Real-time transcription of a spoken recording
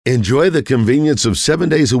Enjoy the convenience of 7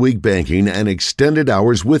 days a week banking and extended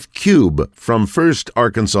hours with Cube from First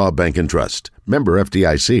Arkansas Bank and Trust. Member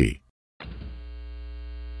FDIC. The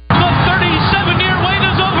 37-year wait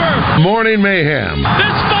is over. Morning Mayhem.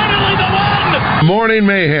 It's finally the one. Morning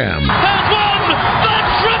Mayhem. Has won the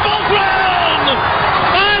Triple Crown.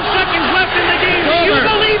 5 seconds left in the game. Do you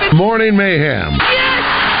believe it? Morning Mayhem. Yes!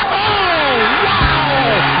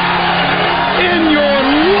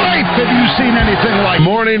 Have you seen anything like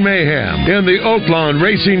Morning Mayhem in the Oaklawn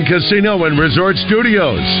Racing Casino and Resort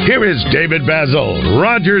Studios. Here is David Basil,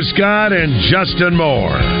 Roger Scott, and Justin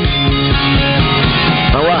Moore.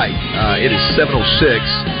 All right, it is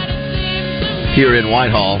 7:06 here in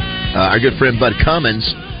Whitehall. Our good friend Bud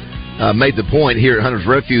Cummins made the point here at Hunter's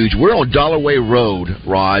Refuge. We're on Dollarway Road,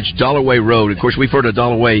 Raj. Dollarway Road. Of course, we've heard of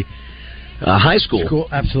Dollarway High School. Cool,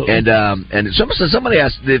 absolutely. And somebody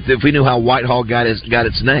asked if we knew how Whitehall got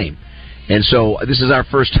its name. And so this is our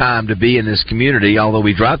first time to be in this community, although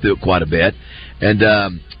we drive through it quite a bit. And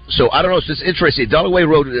so I don't know, it's just interesting. Dollarway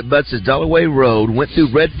Road, Bud says Dollarway Road went through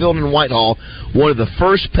Redfield and Whitehall, one of the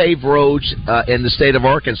first paved roads in the state of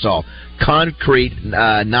Arkansas. Concrete,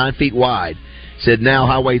 9 feet wide. Said now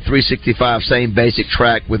Highway 365, same basic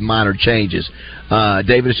track with minor changes.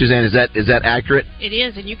 David and Suzanne, is that accurate? It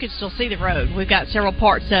is, and you can still see the road. We've got several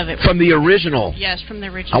parts of it. From the original? Yes, from the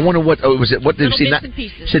original. I wonder what was it? What did you see? Bits and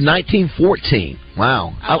pieces. Said 1914.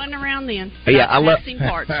 Wow. I wasn't around then. Yeah, I love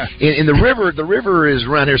parts. In the river. The river is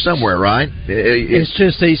around here somewhere, right? It's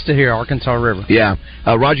just east of here, Arkansas River. Yeah,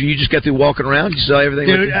 Roger, you just got through walking around. You saw everything.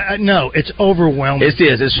 Dude, no, it's overwhelming. It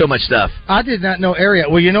is. It's so much stuff. I did not know Ariat.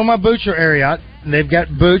 Well, you know my boots are Ariat. They've got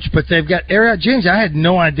boots, but they've got Ariat jeans. I had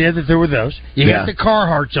no idea that there were those. You got the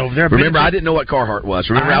Carhartts over there. Remember, I didn't know what Carhartt was.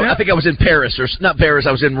 Remember, I think I was in Paris, or not Paris.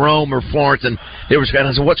 I was in Rome or Florence, and there was. And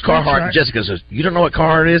I said, "What's Carhartt?" Right. And Jessica says, "You don't know what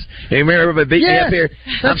Carhartt is?" And you remember everybody beat me up here.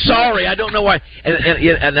 I'm sorry, I don't know why.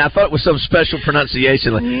 And I thought it was some special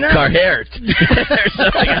pronunciation, like Carhartt or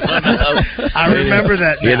something. I don't know. I remember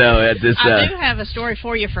that. Now. You know, at this. I do have a story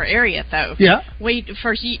for you for Ariat, though. Yeah. We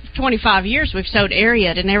for 25 years we've sold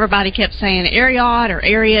Ariat, and everybody kept saying Ariat or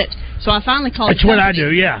Ariat. So I finally called. That's what I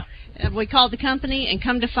do. Yeah. We called the company, and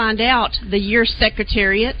come to find out, the year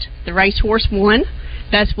Secretariat, the racehorse won.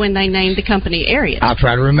 That's when they named the company Ariat. I'll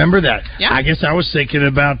try to remember that. Yeah. I guess I was thinking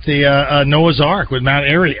about the Noah's Ark with Mount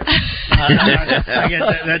Ariat. I guess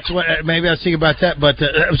that's what. Maybe I was thinking about that. But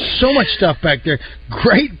there was so much stuff back there.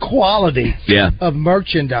 Great quality of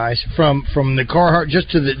merchandise from the Carhartt, just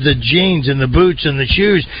to the jeans and the boots and the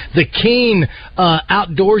shoes. The Keen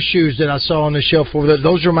outdoor shoes that I saw on the shelf over there.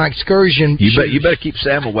 Those are my excursion shoes. You better keep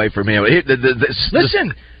Sam away from him.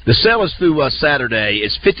 Listen. The sale is through Saturday.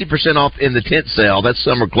 It's 50% off in the tent sale. That's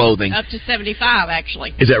summer clothing. Up to $75,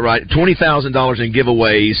 actually. Is that right? $20,000 in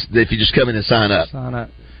giveaways if you just come in and sign up.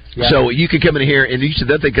 Yeah. So you can come in here, and you said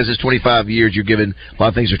that thing because it's 25 years. You're giving a lot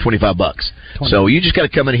of things are $25. So you just got to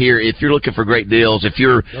come in here if you're looking for great deals. If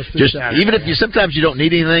you're just even if you sometimes you don't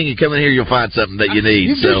need anything, you come in here, you'll find something that you need.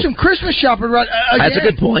 You do some Christmas shopping, right? That's a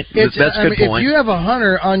good point. That's a good point. If you have a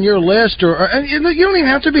hunter on your list, or you don't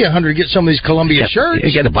even have to be a hunter to get some of these Columbia shirts.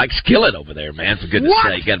 You got a black skillet over there, man. For goodness'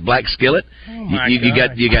 sake, you got a black skillet. Oh my you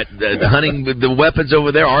got the hunting the weapons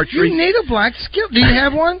over there, archery. You need a black skillet. Do you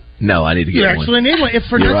have one? No, I need to get one. You actually need one. If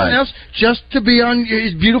for nothing else, just to be on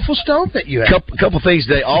his beautiful stove that you have. Couple things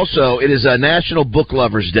today. Also, it is a National Book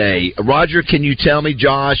Lovers Day. Roger, can you tell me,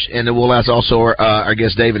 Josh, and then we'll ask also our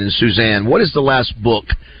guests David and Suzanne, what is the last book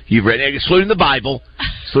you've read, excluding the Bible?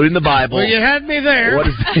 Well, you had me there.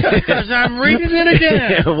 Because I'm reading it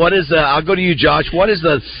again. What is? I'll go to you, Josh. What is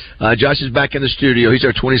the? Josh is back in the studio. He's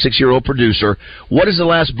our 26-year-old producer. What is the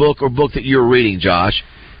last book or book that you're reading, Josh?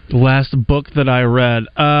 The last book that I read.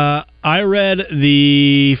 I read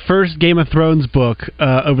the first Game of Thrones book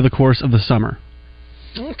over the course of the summer.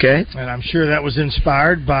 Okay. And I'm sure that was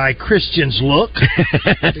inspired by Christian's look.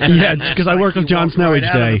 Yeah, because I worked with Jon Snow each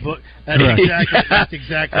day. That's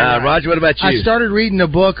exactly right. Roger, what about you? I started reading a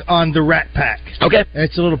book on the Rat Pack. Okay.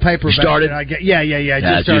 It's a little paperback. You started? Yeah.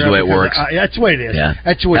 That's usually the way it works. That's the way it is. Yeah.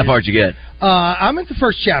 That's the way How far did you get? I'm at the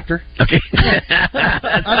first chapter. Okay.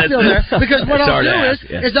 I'm still there because what I'll do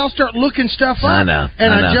is I'll start looking stuff up. I know.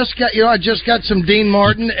 And I just got some Dean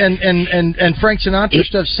Martin and Frank Sinatra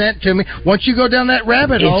stuff sent to me. Once you go down that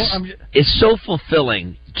rabbit hole, it's so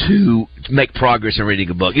fulfilling to make progress in reading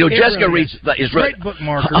a book. You know, Jessica really reads is great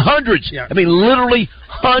bookmarker. Hundreds. Yeah. I mean, literally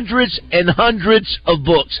hundreds and hundreds of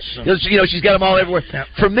books. You know, she's got them all everywhere. Yeah.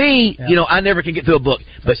 For me, you know, I never can get through a book.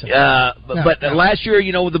 But last year,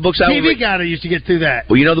 you know, the books I TV Guide used to get through that.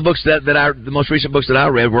 Well, you know, the books the most recent books that I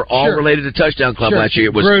read were all related to Touchdown Club last year.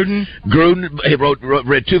 It was Gruden. He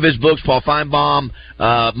read two of his books, Paul Feinbaum,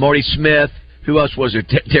 Marty Smith. Who else was there?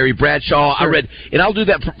 Terry Bradshaw. Sure. I read, and I'll do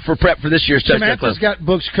that for prep for this year's Touchdown Club. Samantha's got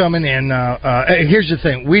books coming in. Here's the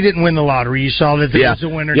thing: we didn't win the lottery. You saw that there was a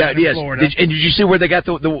winner down in Florida. Did you see where they got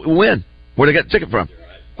the win? Where they got the ticket from?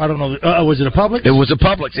 I don't know. Was it a Publix? It was a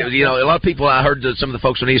Publix. It was, you know, a lot of people. I heard some of the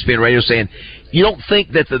folks on ESPN Radio saying, you don't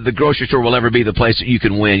think that the grocery store will ever be the place that you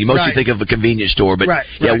can win. You mostly think of a convenience store, but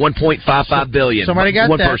yeah, $1.55 billion. Somebody got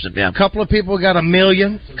one that. person. Yeah, a couple of people got $1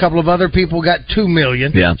 million. A couple of other people got $2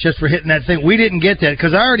 million. Yeah. Just for hitting that thing. We didn't get that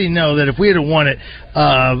because I already know that if we had won it,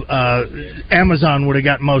 Amazon would have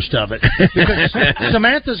got most of it. Because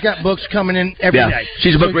Samantha's got books coming in every day.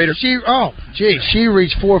 She's a book reader. She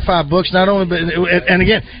reads 4 or 5 books. Not only, but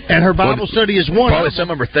and her Bible study is one. Probably some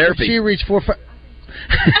of her therapy. She reads 4 or 5.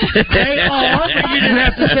 You didn't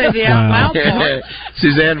have to say the out loud part.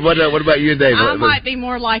 Suzanne, what about you and David? I might be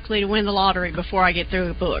more likely to win the lottery before I get through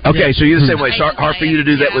a book. Okay, so you're the same way. It's hard for you to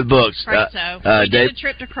do that with books. We did a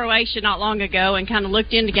trip to Croatia not long ago and kind of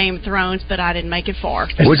looked into Game of Thrones, but I didn't make it far.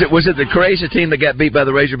 Was it the Croatia team that got beat by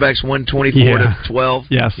the Razorbacks 124-12?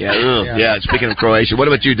 Yes. Yeah. Speaking of Croatia, what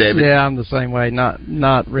about you, David? Yeah, I'm the same way.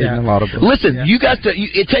 Not reading a lot of books. Listen, you got to.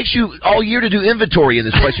 It takes you all year to do inventory in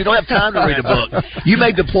this place. You don't have time to read a book. You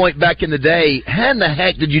made the point back in the day. How in the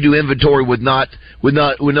heck did you do inventory with no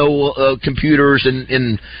computers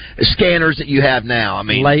and scanners that you have now? I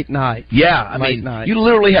mean, late night. Yeah, I mean, you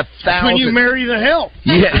literally have thousands. When you marry the help.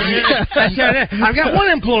 Yeah, I've got one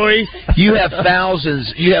employee. You have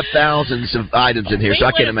thousands. You have thousands of items in here, so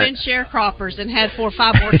I can't imagine. We would have been sharecroppers and had 4 or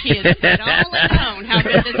 5 more kids. And all alone, how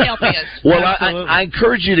good this help is. Well, I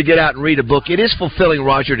encourage you to get out and read a book. It is fulfilling,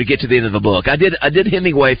 Roger, to get to the end of a book. I did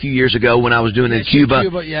Hemingway a few years ago when I was doing it in Cuba,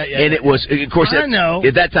 and it was, of course, I know.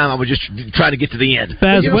 At that time I was just trying to get to the end.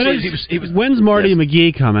 Baz, when's Marty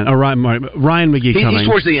McGee coming? Or Ryan McGee coming? He's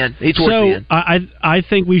towards the end. The end. I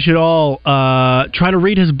think we should all try to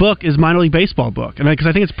read his book, his minor league baseball book, because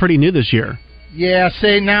I think it's pretty new this year. Yeah,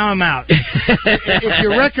 see, now I'm out. If you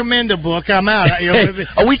recommend a book, I'm out.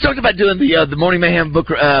 We talked about doing the Morning Mayhem book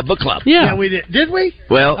club. Yeah, we did. Did we?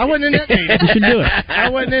 Well, I wasn't in that meeting. We should do it. I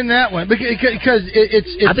wasn't in that one because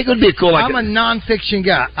it's. I think it would be a cool. I'm a nonfiction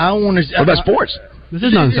guy. I want to. What about sports? This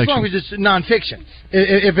is nonfiction. As long as it's nonfiction.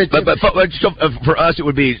 If it's but for us, it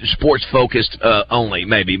would be sports focused only.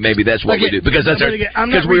 Maybe that's what we do because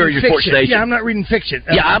because we are your sports station. Yeah, I'm not reading fiction.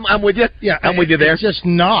 Yeah, I'm with you. Yeah, I'm with you there. It's just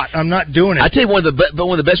not. I'm not doing it. I tell you one of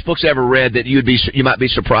the best books I ever read that you might be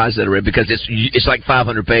surprised that I read because it's like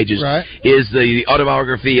 500 pages. Right. Is the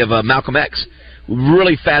autobiography of Malcolm X.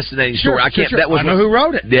 Really fascinating story. Sure. I know who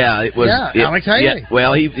wrote it. Yeah, it was. Yeah, Alex Haley. Yeah,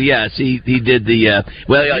 well, he did the.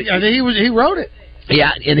 He wrote it.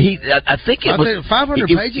 Yeah, and I think it was 500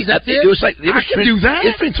 pages. That's it. It was like I could do that.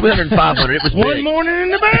 It's between 300 and 500. It was one big. morning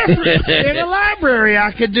in the bathroom in the library.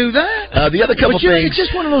 I could do that. The other couple things. It's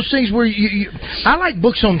just one of those things where I like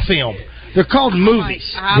books on film. They're called movies.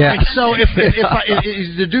 Yeah. So if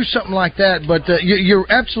to do something like that, but you're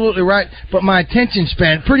absolutely right. But my attention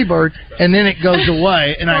span, pretty bird, and then it goes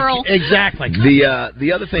away. And exactly.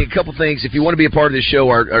 The other thing, a couple things. If you want to be a part of this show,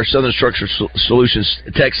 our Southern Structure Solutions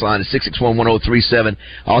text line is 661-1037.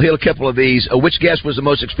 I'll hit a couple of these. Which guest was the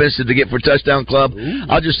most expensive to get for Touchdown Club? Ooh.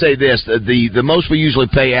 I'll just say this: the most we usually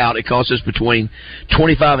pay out, it costs us between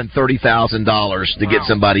 $25,000 and $30,000 to get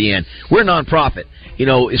somebody in. We're a nonprofit. You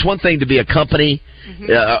know, it's one thing to be a company,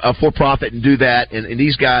 a for-profit, and do that. And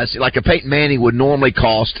these guys, like a Peyton Manning, would normally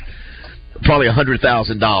cost probably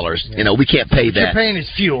 $100,000. You know, we can't pay that. You're paying his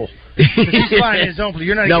fuel. He's flying his own.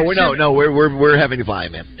 You're not. We're having to fly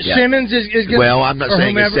him in. Yeah. Simmons is good. Well, I'm not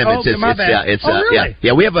saying it's Simmons. Really?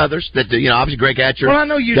 Yeah. We have others that obviously Greg Hatcher. Well, I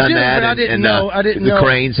know you done do, that, but I didn't know. The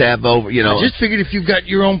Cranes have over. I just figured if you've got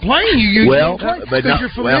your own plane, you use your own plane because you're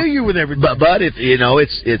familiar with everything. But if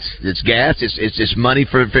it's gas, it's just money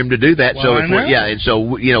for him to do that. So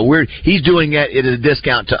he's doing it at a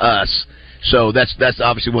discount to us. So that's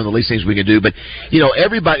obviously one of the least things we can do. But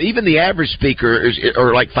everybody, even the average speaker,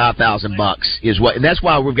 are like $5,000 is what, and that's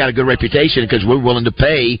why we've got a good reputation because we're willing to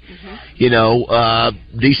pay.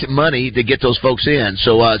 decent money to get those folks in.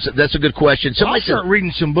 So that's a good question. I'll start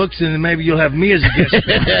reading some books, and then maybe you'll have me as a guest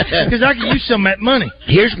because I can use some of that money.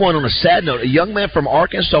 Here's one on a sad note. A young man from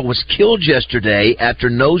Arkansas was killed yesterday after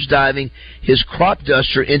nosediving his crop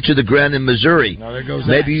duster into the ground in Missouri. No, there goes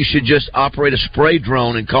maybe you should just operate a spray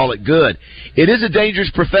drone and call it good. It is a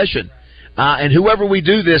dangerous profession. And whoever we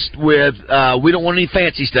do this with, we don't want any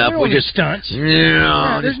fancy stuff. We just stunts.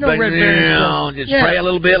 There's no red bearing. Just spray a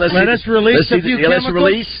little bit. Let us release a few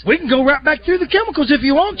chemicals. We can go right back through the chemicals if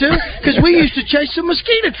you want to, because we used to chase a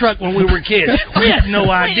mosquito truck when we were kids. We had no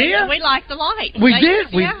idea. We liked the light. We did.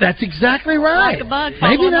 That's exactly right. Like a bug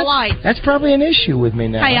following the light. That's probably an issue with me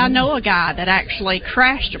now. Hey, I know a guy that actually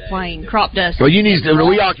crashed a plane, crop dust. Well, we need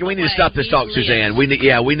to stop this talk, Suzanne. We need.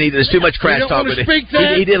 There's too much crash talk with it.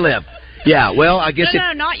 He did live. Yeah, well, I guess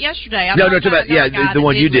no, not yesterday. The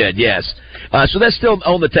one you did, yes. So that's still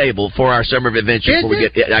on the table for our summer adventure. Is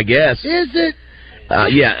it? I guess. Is it?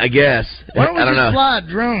 Yeah, I guess. Why don't we I don't know. Fly a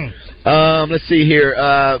drone? Let's see here.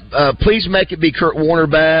 Please make it be Kurt Warner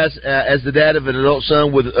Baz as the dad of an adult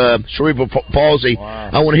son with cerebral palsy.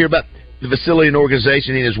 Wow. I want to hear about the facility and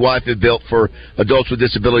organization he and his wife have built for adults with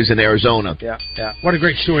disabilities in Arizona. Yeah. What a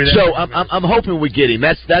great story. So I'm hoping we get him.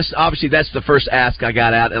 That's obviously the first ask I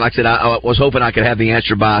got out, and like I said, I was hoping I could have the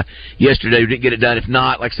answer by yesterday. We didn't get it done. If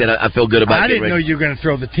not, like I said, I feel good about it. I didn't know you were going to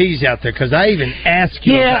throw the tease out there because I even asked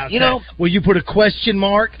you about that. Will you put a question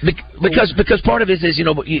mark? Because part of it is,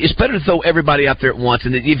 it's better to throw everybody out there at once,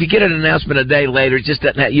 and if you get an announcement a day later, it just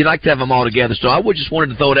doesn't. You'd like to have them all together. So I just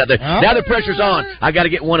wanted to throw it out there. Now the pressure's on. I got to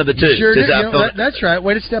get one of the two. Sure did. That's right.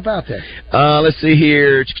 Way to step out there. Let's see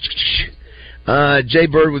here. Jay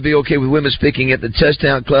Bird would be okay with women speaking at the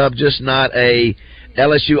Touchdown Club, just not a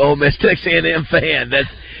LSU Ole Miss Texas A&M fan.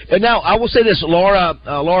 Now I will say this: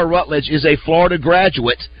 Laura Rutledge is a Florida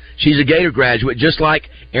graduate. She's a Gator graduate, just like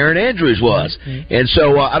Aaron Andrews was. Mm-hmm. And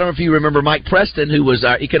so I don't know if you remember Mike Preston, who was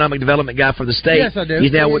our economic development guy for the state. Yes, I do.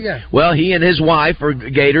 He's now well, he and his wife are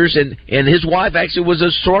Gators, and his wife actually was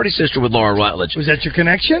a sorority sister with Laura Rutledge. Was that your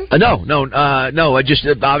connection? No. I just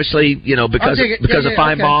obviously because of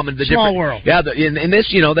Feinbaum and the small different world. Yeah, and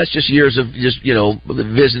this that's just years of just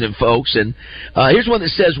visiting folks. And here's one that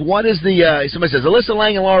says, "What is the?" Somebody says, "Alyssa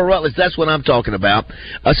Lang and Laura Rutledge." That's what I'm talking about.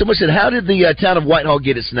 Somebody said, "How did the town of Whitehall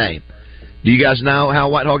get its name?" Do you guys know how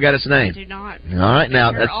Whitehall got its name? I do not. All right, now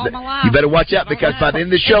you better watch out because by the end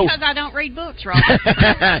of the show, because I don't read books, Rob.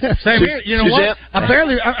 Same here. You know what? I'm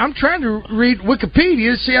trying to read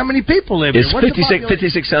Wikipedia to see how many people live here. It's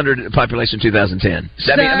 5,600 population 2010.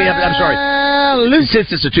 I'm sorry.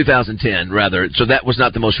 Census of 2010, rather. So that was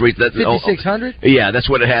not the most recent. 5,600. Yeah, that's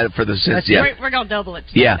what it had for the census. Yeah. We're gonna double it.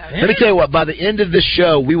 Yeah. Let me tell you what. By the end of this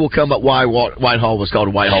show, we will come up why Whitehall was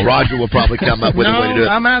called Whitehall. Roger will probably come up with a way to do it.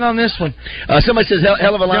 I'm out on this one. Somebody says,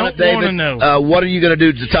 hell of a lineup, David. What are you going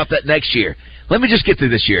to do to top that next year? Let me just get through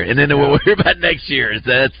this year, and then we'll hear about next year.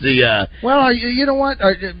 That's the... Well, you know what?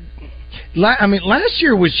 Last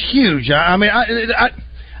year was huge. I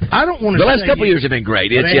don't want to say... The last couple of years have been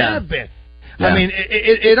great. They have been. Yeah. I mean,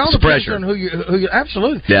 it all depends on who you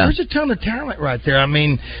absolutely. Yeah. There's a ton of talent right there. I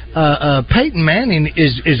mean, Peyton Manning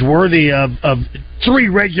is worthy of 3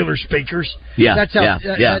 regular speakers. Yeah, that's how.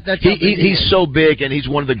 That's how he's so big, and he's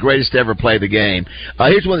one of the greatest to ever play the game.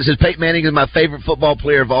 Here's one that says, Peyton Manning is my favorite football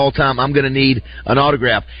player of all time. I'm going to need an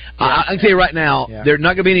autograph. I can tell you right now, there are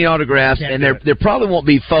not going to be any autographs, and there probably won't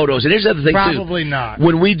be photos. And here's the other thing, probably not.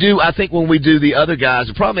 When we do the other guys,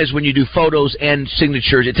 the problem is when you do photos and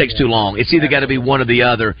signatures, it takes too long. It's either got to be one or the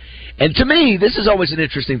other. And to me, this is always an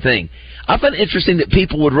interesting thing. I find it interesting that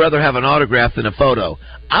people would rather have an autograph than a photo.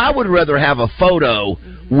 I would rather have a photo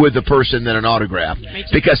with the person than an autograph,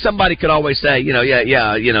 because somebody could always say,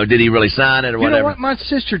 did he really sign it or whatever. You know what? My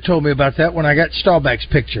sister told me about that when I got Staubach's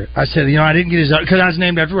picture. I said, I didn't get his, because I was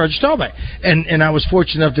named after Roger Staubach, and I was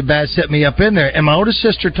fortunate enough to Baz set me up in there. And my oldest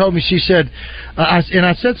sister told me, she said, I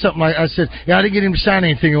said something like, I said, I didn't get him to sign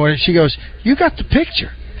anything or whatever. She goes, you got the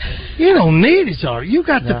picture. You don't need his autograph. You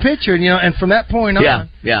got the picture, and from that point on,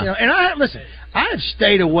 and listen. I have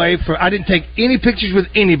stayed away I didn't take any pictures with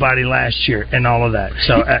anybody last year and all of that.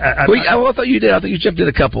 So I thought you did. I think you jumped in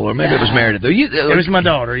a couple, or maybe it was Meredith. It was my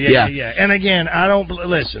daughter. Yeah. And again, I don't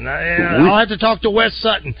listen. I'll have to talk to Wes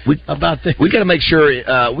Sutton about this. We got to make sure.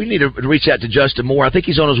 We need to reach out to Justin Moore. I think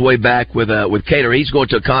he's on his way back with Cater. He's going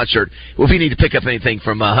to a concert. Well, if you need to pick up anything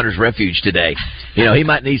from Hunter's Refuge today, he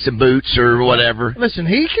might need some boots or whatever. Listen,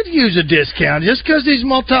 he could use a discount. Just because he's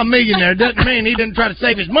multi-millionaire doesn't mean he didn't try to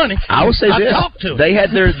save his money. I will say this. talk to him. They had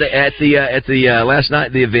at the last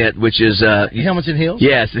night the event, which is Helmets and Heels.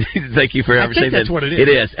 Yes, thank you for saying that. I think that's what it is. It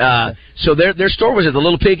is. So their store was at the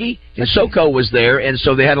Little Piggy, and SoCo was there, and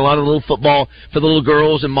so they had a lot of little football for the little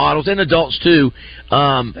girls and models and adults too.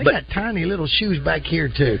 They got tiny little shoes back here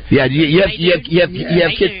too. Yeah, you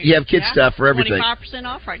have kid stuff for everything. 25%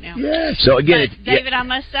 off right now. Yes. So again, David, I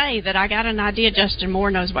must say that I got an idea. Justin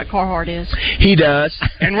Moore knows what Carhartt is. He does.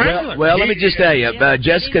 And Wrangler. Well, let me just tell you,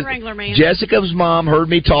 Jessica's mom heard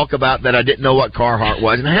me talk about that. I didn't know what Carhartt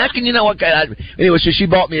was, and how can you know what? Anyway, so she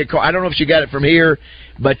bought me a car. I don't know if she got it from here,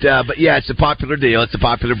 but yeah, it's a popular deal. It's a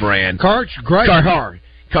popular brand. Carhartt's great. Carhartt.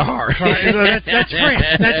 That's French.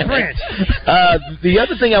 That's French. The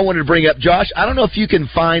other thing I wanted to bring up, Josh, I don't know if you can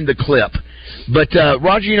find the clip, but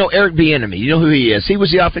Roger, you know Eric Bieniemy. You know who he is. He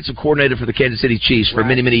was the offensive coordinator for the Kansas City Chiefs for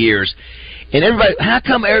many, many years. And everybody, how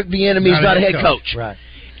come Eric Bieniemy is not a head coach? Right.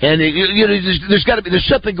 And there's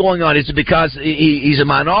something going on. Is it because he's a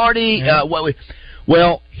minority? Yeah.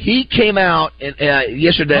 Well, he came out and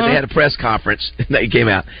yesterday. They had a press conference. He came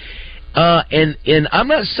out, and I'm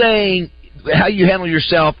not saying how you handle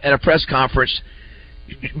yourself at a press conference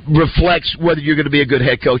reflects whether you're going to be a good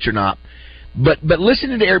head coach or not. But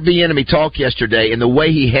listening to Eric Bieniemy talk yesterday and the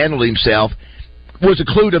way he handled himself was a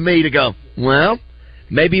clue to me to go, well,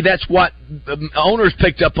 maybe that's what owners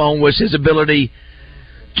picked up on, was his ability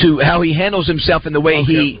to how he handles himself and the way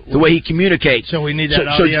he communicates. So we need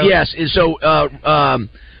that so audio. Yes, and so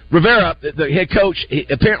Rivera, the head coach,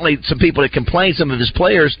 apparently some people had complained, some of his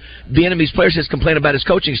players, Bieniemy's players, has complained about his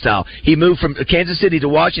coaching style. He moved from Kansas City to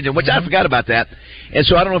Washington, which I forgot about that. And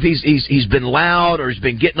so I don't know if he's been loud or he's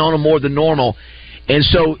been getting on him more than normal. And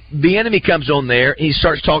so Bieniemy comes on there, he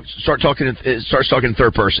starts talking in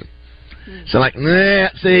third person. So like, who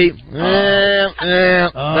else?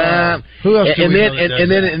 And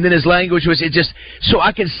then his language was just. So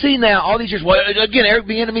I can see now all these years. Well, again, Eric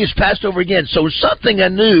Bieniemy is passed over again. So something I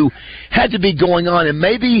knew had to be going on, and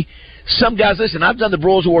maybe some guys. Listen, I've done the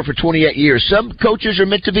Broyles Award for 28 years. Some coaches are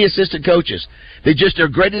meant to be assistant coaches. They just are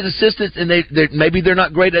great as assistants, and maybe they're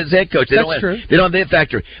not great as head coach. They don't have that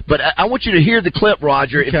factor. But I want you to hear the clip,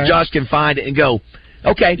 Roger, if Josh can find it, and go.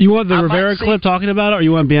 Okay. You want the Rivera clip talking about it, or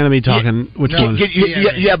you want Bieniemy talking? Which one?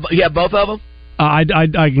 You have both of them? I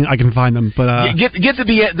can find them, but get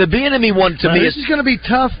the Bieniemy one to me. This is going to be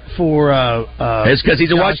tough for. It's because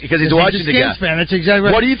he's a Washington guy. Fan. That's exactly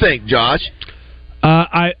right. What do you think, Josh?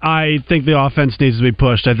 I think the offense needs to be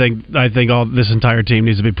pushed. I think all this entire team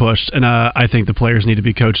needs to be pushed, and I think the players need to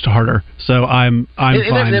be coached harder. So I'm fine.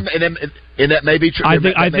 And that may be true. I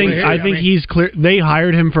think he's clear. They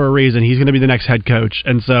hired him for a reason. He's going to be the next head coach,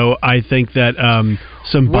 and so I think that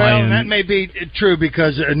some buy-in. Well, that may be true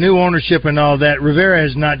because a new ownership and all that. Rivera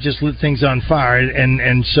has not just lit things on fire,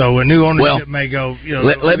 and so a new ownership may go.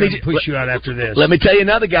 Let me push you out after this. Let me tell you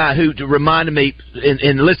another guy who reminded me.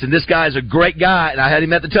 And listen, this guy is a great guy, and I had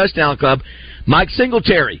him at the Touchdown Club. Mike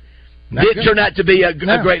Singletary. Didn't turn out to be a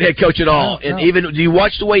great head coach at all. And even, do you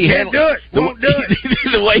watch the way he handled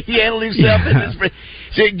the way he handled himself?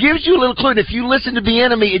 So it gives you a little clue. And if you listen to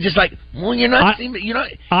Bieniemy, it's just like, well, you're not.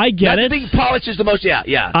 I get it. Being polished is the most.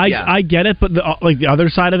 I get it, but the other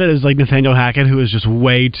side of it is like Nathaniel Hackett, who is just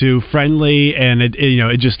way too friendly, and it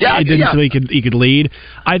didn't feel he could lead.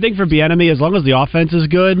 I think for Bieniemy, as long as the offense is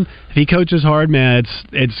good, if he coaches hard, man,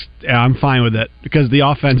 I'm fine with it because the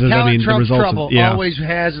offense is. The results. Trouble. Always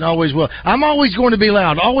has and always will. I'm always going to be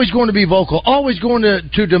loud, always going to be vocal, always going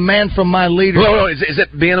to demand from my leader. No, is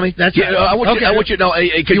that Bieniemy? That's right. I want you to know.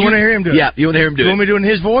 You want to hear him do it? Yeah, you want to hear him do it. You want me to do it in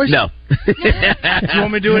his voice? No. You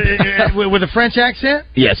want me to do it with a French accent?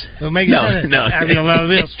 Yes. No. Having a lot of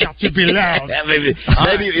this, got to be loud. Maybe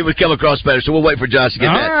it would come across better, so we'll wait for Josh to get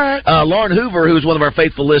that. Right. Lauren Hoover, who's one of our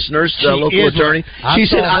faithful listeners, local attorney, she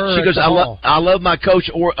said, I love my Coach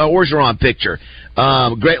Orgeron picture.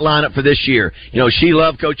 Great lineup for this year. She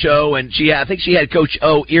loved Coach O, and I think she had Coach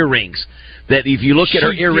O earrings. That if you look at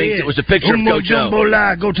her earrings, it was a picture of Coach O.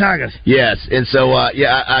 Go Tigers! Yes, and so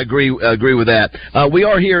I agree with that. We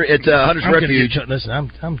are here at Hunter's Refuge. Listen,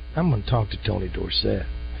 I'm going to talk to Tony Dorsett.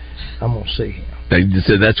 I'm going to see him.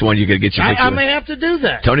 So that's one you got to get your picture. I may have to do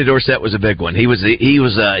that. Tony Dorsett was a big one. He was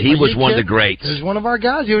one of the greats. He was one of our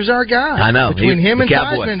guys. He was our guy. I know. Between him and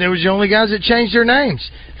Theismann, they were the only guys that changed their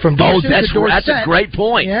names from Dorsett to Dorsett. That's a great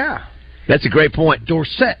point. Yeah. That's a great point.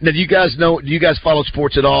 Dorsett. Now, do you guys follow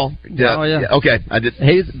sports at all? Oh, yeah. Okay, I did.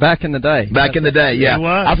 He's back in the day. Back in the day, yeah.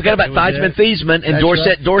 I forgot about Theismann and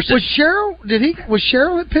Dorsett. Right. Dorsett. Was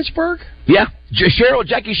Cheryl at Pittsburgh? Yeah.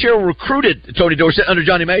 Jackie Sherrill recruited Tony Dorsett under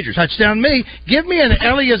Johnny Majors. Touchdown me. Give me an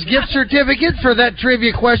Elias gift certificate for that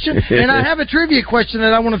trivia question, and I have a trivia question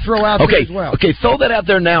that I want to throw out there as well. Okay, throw that out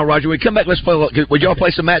there now, Roger. When we come back, let's play. Would y'all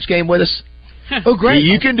play some match game with us? Oh, great.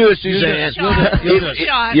 You can do it, Suzanne.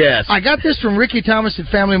 Yes. I got this from Ricky Thomas at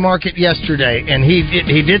Family Market yesterday, and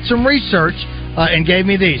he did some research and gave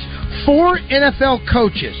me these. 4 NFL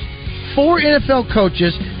coaches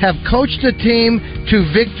have coached a team to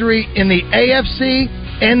victory in the AFC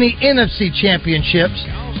and the NFC championships,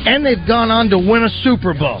 and they've gone on to win a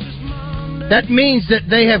Super Bowl. That means that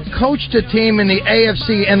they have coached a team in the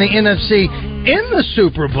AFC and the NFC in the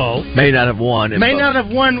Super Bowl. May not have won.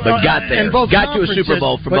 But got there. In both got to a Super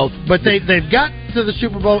Bowl for both. But they've got to the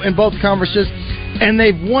Super Bowl in both conferences, and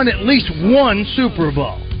they've won at least one Super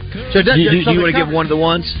Bowl. So do you want to give one of the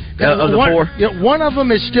ones of the 4? One of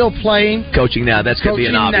them is still playing. Coaching now. That's going to be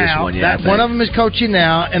an obvious one. Yeah, one of them is coaching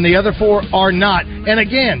now, and the other 4 are not. And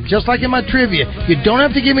again, just like in my trivia, you don't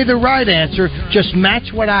have to give me the right answer. Just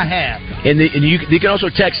match what I have. And you can also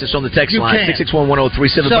text us on the text line,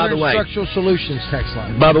 661-1037. By the way, Structural Solutions text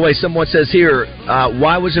line. By the way, someone says here,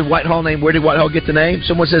 why was it Whitehall named? Where did Whitehall get the name?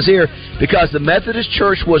 Someone says here, because the Methodist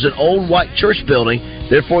Church was an old white church building,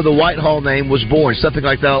 therefore the Whitehall name was born. Something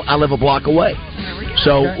like that. I live a block away.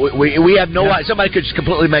 So we have no idea. Somebody could just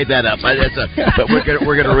completely made that up. But we're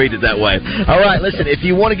going to read it that way. All right, listen, if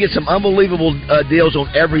you want to get some unbelievable deals on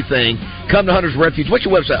everything, come to Hunter's Refuge. What's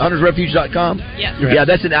your website? Hunter'sRefuge.com? Yes. Yeah,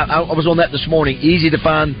 that's it. I was on that this morning. Easy to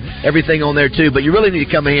find everything on there, too. But you really need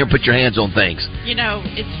to come in here and put your hands on things. You know,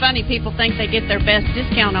 it's funny. People think they get their best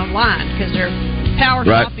discount online because they're power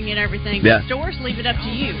shopping and everything. Yeah. Stores leave it up to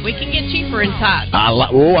you. We can get cheaper inside. I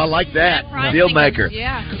like that. Deal maker.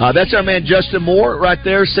 Yeah. That's our man Justin Moore right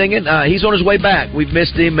there singing. He's on his way back. We've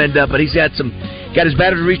missed him, but he's got his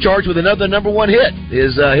battery recharged with another number 1 hit,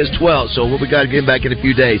 his 12th. So we got to get him back in a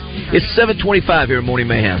few days. It's 7:25 here in Morning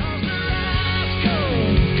Mayhem.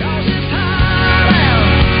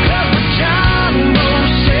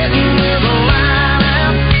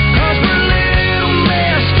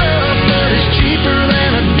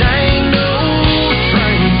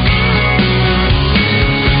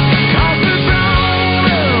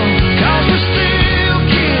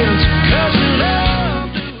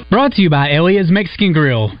 Brought to you by Elia's Mexican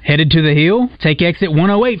Grill. Headed to the hill? Take exit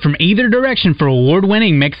 108 from either direction for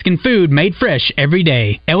award-winning Mexican food made fresh every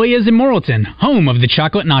day. Elia's in Morrilton, home of the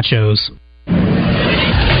chocolate nachos.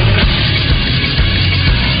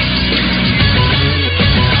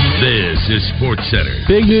 This is Sports Center.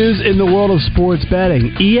 Big news in the world of sports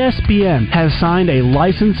betting. ESPN has signed a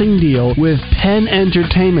licensing deal with Penn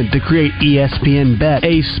Entertainment to create ESPN Bet,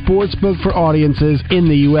 a sportsbook for audiences in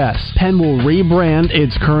the U.S. Penn will rebrand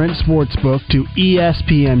its current sportsbook to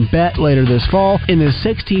ESPN Bet later this fall in the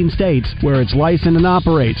 16 states where it's licensed and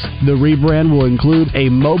operates. The rebrand will include a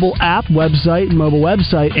mobile website,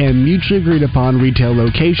 and mutually agreed upon retail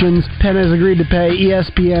locations. Penn has agreed to pay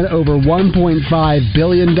ESPN over $1.5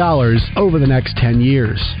 billion over the next 10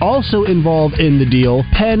 years. Also involved in the deal,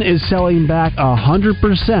 Penn is selling back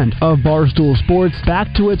 100% of Barstool Sports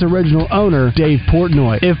back to its original owner, Dave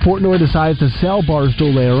Portnoy. If Portnoy decides to sell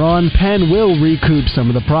Barstool later on, Penn will recoup some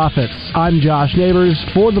of the profits. I'm Josh Neighbors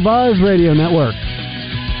for the Buzz Radio Network.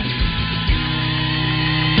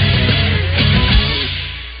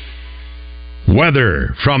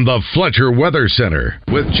 Weather from the Fletcher Weather Center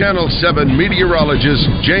with Channel 7 meteorologist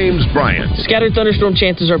James Bryant. Scattered thunderstorm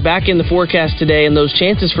chances are back in the forecast today, and those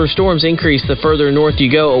chances for storms increase the further north you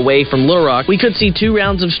go away from Little Rock. We could see 2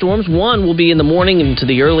 rounds of storms. One will be in the morning into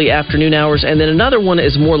the early afternoon hours, and then another one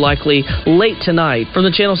is more likely late tonight. From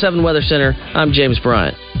the Channel 7 Weather Center, I'm James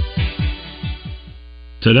Bryant.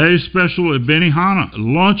 Today's special at Benihana,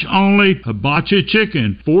 lunch only hibachi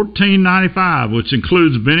chicken, $14.95, which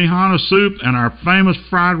includes Benihana soup and our famous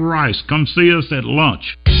fried rice. Come see us at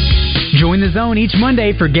lunch. Join the zone each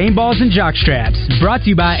Monday for Game Balls and Jock Straps. Brought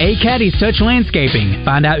to you by A Caddy's Touch Landscaping.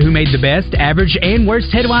 Find out who made the best, average, and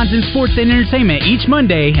worst headlines in sports and entertainment each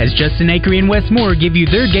Monday as Justin Acree and Wes Moore give you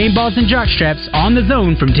their Game Balls and Jock Straps on the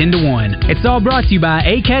zone from 10 to 1. It's all brought to you by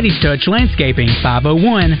A Caddy's Touch Landscaping,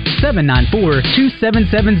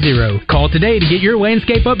 501-794-2770. Call today to get your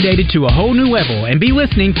landscape updated to a whole new level and be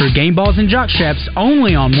listening for Game Balls and Jock Straps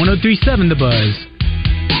only on 103.7 The Buzz.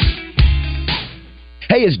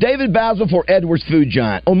 Hey, it's David Basil for Edwards Food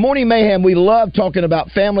Giant. On Morning Mayhem, we love talking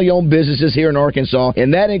about family-owned businesses here in Arkansas,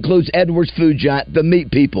 and that includes Edwards Food Giant, the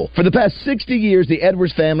meat people. For the past 60 years, the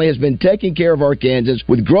Edwards family has been taking care of Arkansans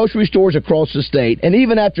with grocery stores across the state, and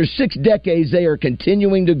even after 6 decades, they are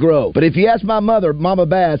continuing to grow. But if you ask my mother, Mama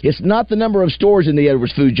Baz, it's not the number of stores in the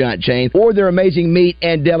Edwards Food Giant chain or their amazing meat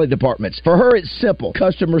and deli departments. For her, it's simple,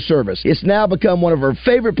 customer service. It's now become one of her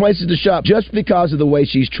favorite places to shop just because of the way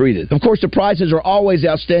she's treated. Of course, the prices are always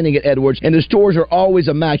outstanding at Edwards, and the stores are always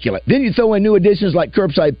immaculate. Then you throw in new additions like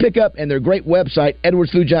curbside pickup and their great website,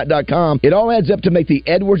 edwardsfoodgiant.com. It all adds up to make the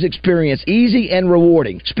Edwards experience easy and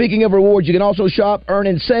rewarding. Speaking of rewards, you can also shop, earn,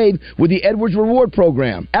 and save with the Edwards Reward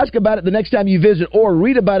Program. Ask about it the next time you visit or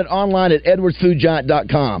read about it online at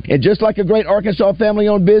edwardsfoodgiant.com. And just like a great Arkansas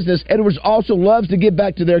family-owned business, Edwards also loves to give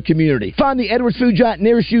back to their community. Find the Edwards Food Giant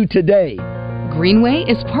nearest you today. Greenway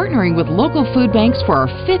is partnering with local food banks for our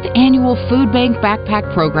 5th annual Food Bank Backpack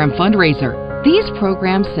Program fundraiser. These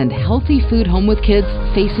programs send healthy food home with kids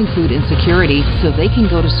facing food insecurity so they can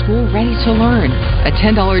go to school ready to learn. A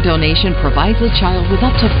 $10 donation provides a child with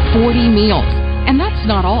up to 40 meals. And that's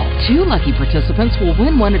not all. 2 lucky participants will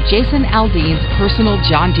win one of Jason Aldean's personal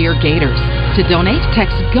John Deere Gators. To donate,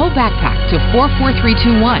 text GO BACKPACK to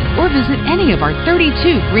 44321 or visit any of our 32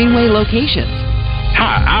 Greenway locations.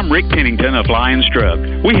 Hi, I'm Rick Pennington of Lions Drug.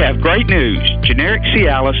 We have great news. Generic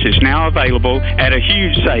Cialis is now available at a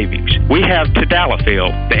huge savings. We have Tadalafil,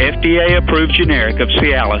 the FDA-approved generic of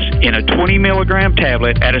Cialis, in a 20-milligram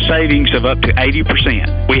tablet at a savings of up to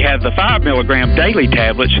 80%. We have the 5-milligram daily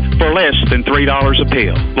tablets for less than $3 a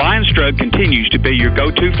pill. Lions Drug continues to be your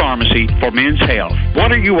go-to pharmacy for men's health.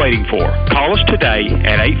 What are you waiting for? Call us today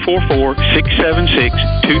at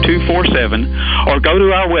 844-676-2247 or go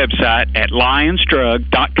to our website at lionsdrug.com.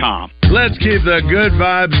 Let's keep the good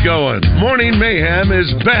vibes going. Morning Mayhem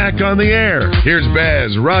is back on the air. Here's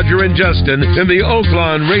Baz, Roger, and Justin in the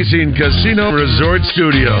Oaklawn Racing Casino Resort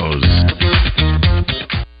Studios.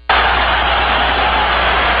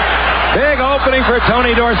 Big opening for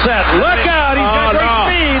Tony Dorsett. Look out, he's got great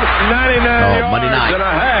speed. 99 yards and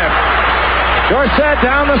a half. Dorsett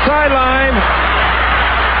down the sideline.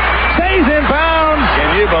 Stays in bounds.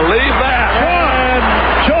 Can you believe that? And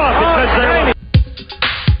short because they're...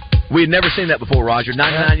 We had never seen that before, Roger.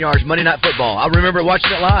 99 yards, Monday Night Football. I remember watching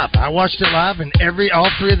it live. I watched it live, and all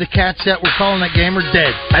 3 of the cats that were calling that game are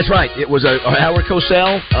dead. That's right. It was Howard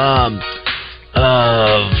Cosell.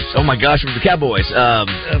 Oh my gosh, from the Cowboys.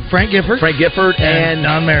 Frank Gifford. And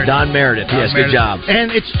Don Meredith. Yes, good job. And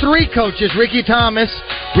it's 3 coaches. Ricky Thomas.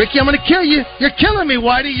 Ricky, I'm going to kill you. You're killing me,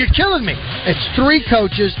 Whitey. You're killing me. It's 3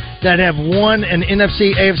 coaches that have won an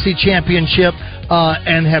NFC, AFC championship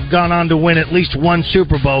and have gone on to win at least 1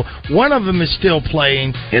 Super Bowl. One of them is still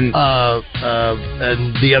playing, and the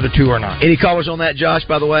other 2 are not. Any callers on that, Josh,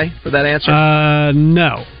 by the way, for that answer?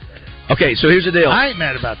 No. Okay, so here's the deal. I ain't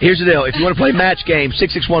mad about that. Here's the deal. If you want to play match game,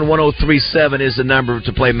 661-1037 is the number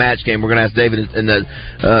to play match game. We're going to ask David and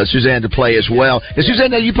Suzanne to play as well. And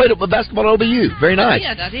Suzanne, now you played basketball at OBU. Very nice.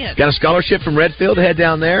 I did. Got a scholarship from Redfield to head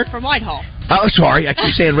down there? From Whitehall. Oh, sorry. I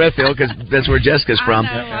keep saying Redfield because that's where Jessica's from.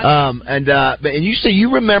 And you say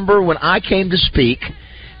you remember when I came to speak,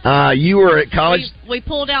 you were at college. We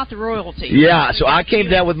pulled out the royalty. Yeah, so I came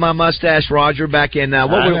down with my mustache, Roger, back in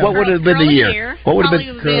what would have been the year? What would have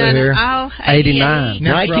been curly hair? 89.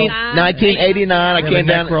 1989. I came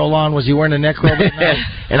down. Neck roll on. Was he wearing a neck roll?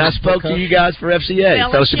 And I spoke to you guys for FCA,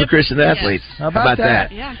 Fellowship of Christian Athletes. Yes. How about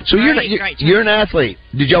that? Yeah. So you're an athlete.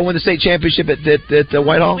 Did y'all win the state championship at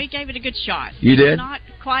Whitehall? We gave it a good shot. You did? Not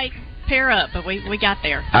quite pair up, but we got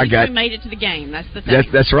there. We made it to the game. That's the thing.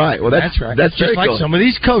 That's right. Well, that's right. That's just like some of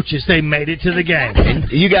these coaches. They made it to the game.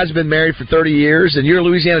 And you guys have been married for 30 years, and you're a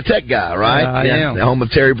Louisiana Tech guy, right? I am. The home of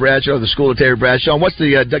Terry Bradshaw, the school of Terry Bradshaw. And what's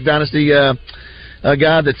the Duck Dynasty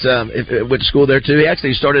guy that's went to school there too? He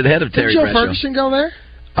actually started ahead of Terry Bradshaw. Did Joe Ferguson go there?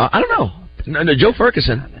 I don't know. No, Joe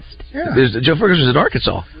Ferguson. Yeah. Joe Ferguson was in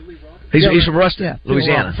Arkansas. He's from Ruston,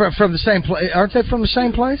 Louisiana. From the same place? Aren't they from the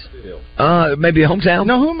same place? Maybe a hometown.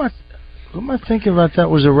 No, who am I thinking about? That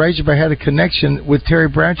was a Razorback had a connection with Terry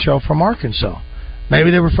Bradshaw from Arkansas. Maybe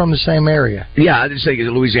they were from the same area. Yeah, I just think he's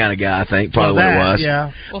a Louisiana guy. I think probably what it was. Yeah.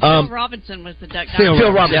 Well, Phil Robinson was the Duck Dynasty.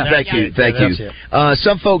 Phil Robinson. Thank you.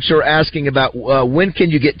 Some folks are asking about when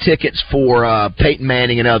can you get tickets for Peyton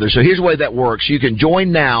Manning and others. So here's the way that works: you can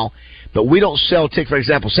join now, but we don't sell tickets. For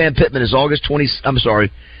example, Sam Pittman is August 22nd.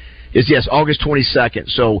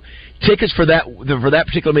 So tickets for that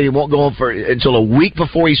particular meeting won't go on until a week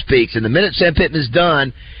before he speaks. And the minute Sam Pittman's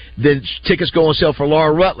done, then tickets go on sale for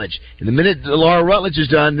Laura Rutledge. And the minute Laura Rutledge is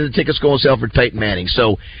done, then the tickets go on sale for Peyton Manning.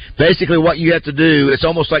 So basically what you have to do, it's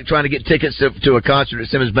almost like trying to get tickets to a concert at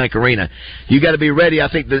Simmons Bank Arena. You got to be ready.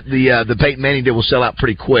 I think the Peyton Manning deal will sell out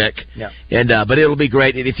pretty quick. Yeah. And but it'll be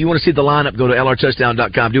great. And if you want to see the lineup, go to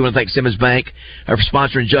lrtouchdown.com. I do want to thank Simmons Bank for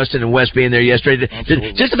sponsoring Justin and Wes being there yesterday.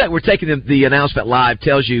 Absolutely. Just the fact we're taking the announcement live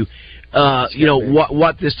tells you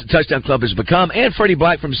what this Touchdown Club has become. And Freddie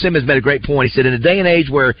Black from Simmons made a great point. He said, in a day and age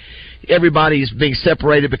where everybody's being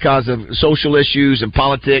separated because of social issues and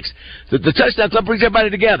politics, the Touchdown Club brings everybody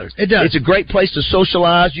together. It does. It's a great place to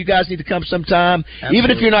socialize. You guys need to come sometime. Absolutely. Even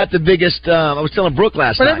if you're not the biggest, I was telling Brooke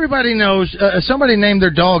last night. But everybody knows, somebody named their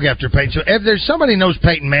dog after Peyton. So if there's somebody knows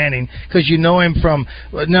Peyton Manning, because you know him from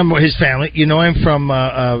his family, you know him from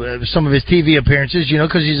some of his TV appearances,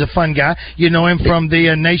 because he's a fun guy. You know him from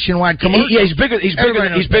the nationwide commercials. He's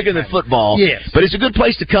bigger than football. Yes. But it's a good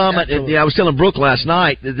place to come. And I was telling Brooke last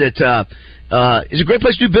night that it's a great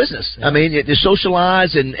place to do business. Yeah. I mean, to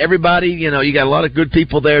socialize, and everybody, you got a lot of good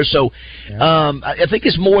people there. So I think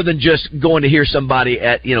it's more than just going to hear somebody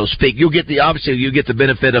speak. You'll get the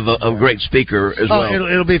benefit of a great speaker as well.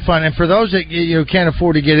 It'll be fun. And for those that can't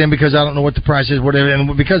afford to get in because I don't know what the price is, whatever,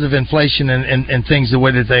 and because of inflation and things the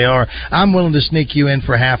way that they are, I'm willing to sneak you in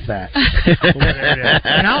for half that.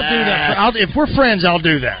 And I'll do that. If we're friends, I'll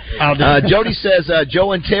do that. Jody says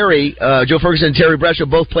Joe Ferguson and Terry Bradshaw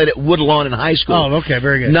both played at Woodlawn in high school. Oh, okay,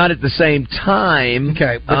 very good. Not at the same time.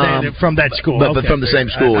 Okay, but from that school. But from the same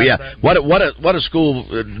school, yeah. What a school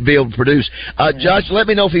to be able to produce. Josh, let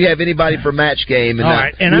me know if you have anybody for match game. All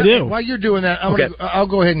right, and while you're doing that, I'll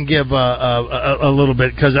go ahead and give a little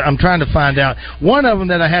bit, because I'm trying to find out. One of them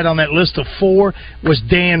that I had on that list of 4 was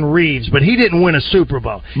Dan Reeves, but he didn't win a Super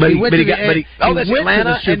Bowl. That's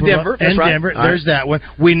Atlanta and Denver. That's right. Denver. There's that one.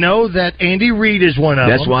 We know that Andy Reid is one of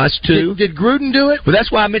them. That's why it's 2. Did Gruden do it? Well,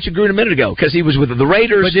 that's why I mentioned Gruden a minute ago, because he was with the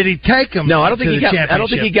Raiders. But did he take them? No, I don't think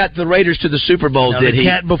he got the Raiders to the Super Bowl. Did he?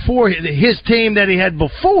 Before his team that he had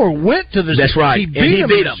before went to the. That's right. He beat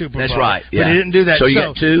them in the Super Bowl. That's right. Yeah. But he didn't do that. So you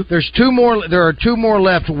got 2. There's 2 more. There are 2 more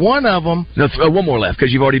left. One of them. No, one more left,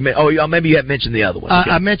 because you've already. Maybe you haven't mentioned the other one.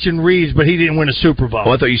 I mentioned Reeves, but he didn't win a Super Bowl.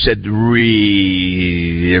 Oh, I thought you said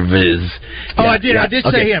Reeves. Oh, I did. I did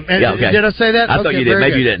say him. Did I say that? I thought you did.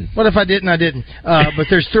 Maybe you didn't. What if I didn't? I didn't. But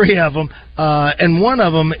there's 3 of them, and one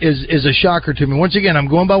of them is a shocker to me. Once again, I'm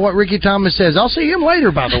going by what Ricky Thomas says. I'll see him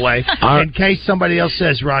later, by the way, in case somebody else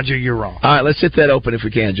says, Roger, you're wrong. All right, let's hit that open if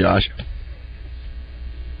we can, Josh.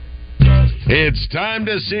 It's time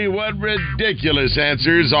to see what ridiculous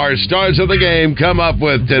answers our stars of the game come up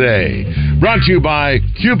with today. Brought to you by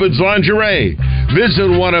Cupid's Lingerie. Visit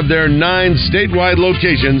one of their 9 statewide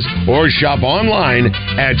locations or shop online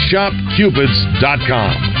at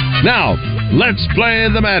shopcupids.com. Now, let's play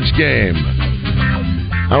the match game.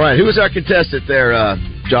 All right, who is our contestant there,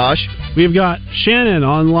 Josh? We've got Shannon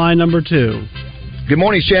on line number 2. Good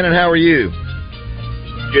morning, Shannon. How are you?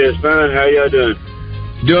 Good, fine. How y'all doing?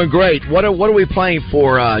 Doing great. What are we playing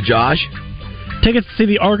for, Josh? Tickets to see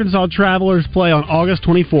the Arkansas Travelers play on August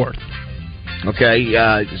 24th. Okay,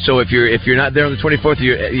 so if you're not there on the 24th,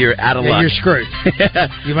 you're out of luck. You're screwed.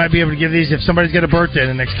 You might be able to give these if somebody's got a birthday in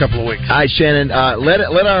the next couple of weeks. All right, Shannon,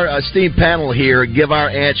 let our esteemed panel here give our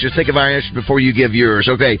answers. Think of our answers before you give yours.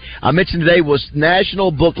 Okay, I mentioned today was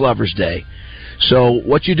National Book Lovers Day. So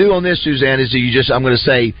what you do on this, Suzanne, is I'm going to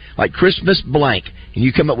say, like, Christmas blank, and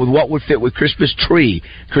you come up with what would fit with Christmas tree,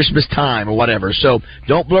 Christmas time, or whatever. So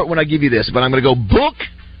don't blurt when I give you this, but I'm going to go book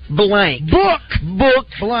blank. Book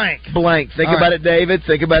blank. Think about it, David.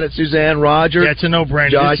 Think about it, Suzanne. Roger. Yeah, it's a no-brainer.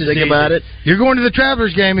 Josh, think about it. You're going to the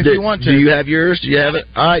Travelers game if you want to. Do you have yours? Do you have it?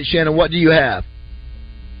 All right, Shannon, what do you have?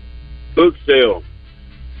 Book sale.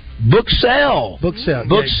 Book sale. Book sale.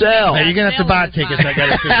 Now, you're going to have to buy tickets. I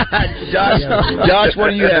got to Josh,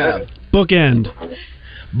 what do you have? Bookend.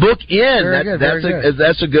 Bookend.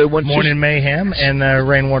 That's a good one. Morning Mayhem and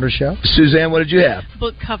Rainwater Show. Suzanne, what did you have?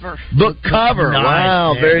 Book cover. Book cover. Nice.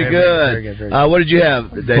 Wow, very good. What did you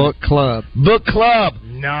have, David? Book club. Book club.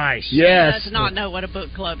 Nice. Yes. He does not know what a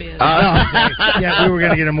book club is. Yeah, we were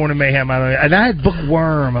going to get a Morning Mayhem out of it. And I had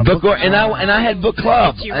bookworm. And I had book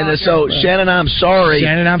club. And so, Shannon, I'm sorry.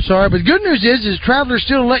 But the good news is Travelers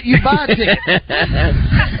still let you buy tickets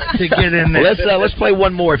to get in there. Let's play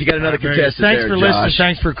one more if you got another contestant. Thanks for listening.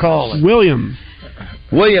 Thanks for calling. William,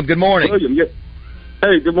 good morning. William, yeah.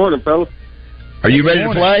 Hey, good morning, fellas. Are you ready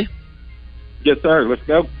to play? Yes, sir. Let's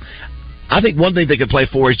go. I think one thing they could play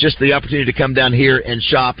for is just the opportunity to come down here and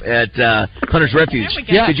shop at Hunter's Refuge.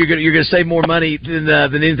 Yeah, because you're going to save more money than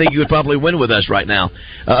anything you would probably win with us right now,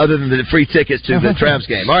 other than the free tickets to the Travs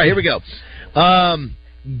game. All right, here we go.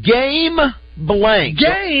 Game blank.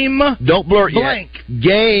 Game. Don't blur it blank. Yet.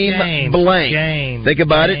 Game blank. Game. Think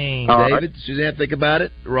about game. it. David, Suzanne, think about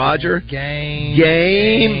it. Roger.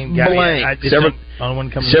 Game blank.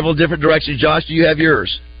 Several different directions. Josh, do you have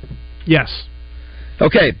yours? Yes.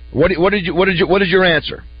 Okay. What is your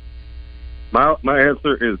answer? My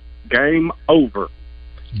answer is game over.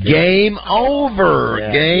 Game over.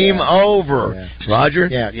 Game over. Yeah. Roger?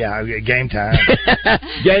 Yeah. Game time.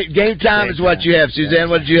 Game time is what you have. Suzanne,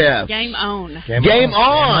 what did you have? Game on. Game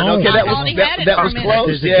on. Okay, that was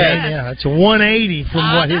close. Yeah, it's a 180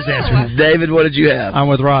 from what his answer was. David, what did you have? I'm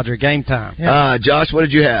with Roger. Game time. Josh, what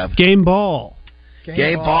did you have? Game ball.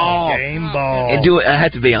 Game ball. And I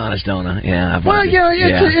have to be honest, don't I? Yeah.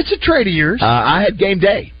 It's a trait of yours. I had game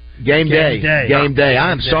day. Game day.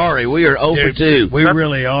 I'm sorry. We are 0 for 2. We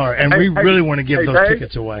really are. And we really want to give those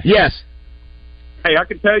tickets away. Yes. Hey, I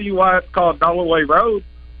can tell you why it's called Dollarway Road.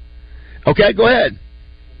 Okay, go ahead.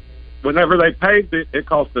 Whenever they paved it, it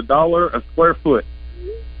cost $1 a square foot.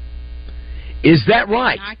 Is that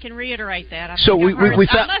right? I can reiterate that. I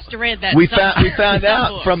must have read that. We found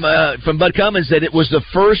out from Bud Cummins that it was the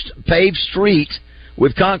first paved street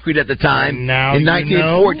with concrete at the time in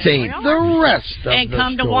 1914. The rest of and the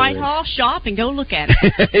come story. to Whitehall, shop, and go look at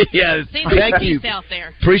it. Yes, see the thank you. Out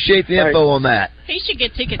there. Appreciate the info on that. He should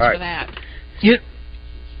get tickets for that. Is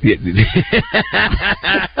he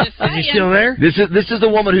still there? This is the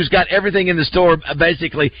woman who's got everything in the store.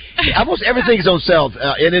 Basically, almost everything's on sale,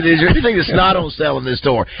 and it is everything that's not on sale in this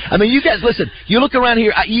store. I mean, you guys listen. You look around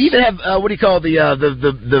here. You even have what do you call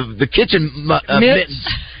the kitchen mittens?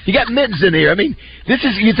 You got mittens in here. I mean,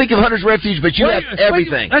 you think of Hunter's Refuge, but you have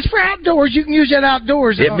everything. That's for outdoors. You can use that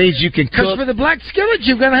outdoors. It means you can cook. Because for the black skillets,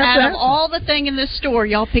 you're going to have to have all the thing in this store,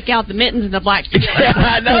 y'all pick out the mittens and the black skillets.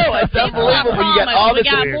 I know. It's unbelievable. You got all this. We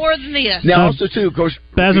got more than this. Now, also, too, of course.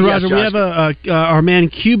 Baz and Roger, we have our man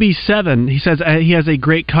QB7. He says he has a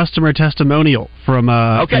great customer testimonial from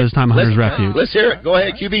his time at Hunter's Refuge. Let's hear it. Go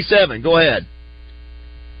ahead, QB7. Go ahead.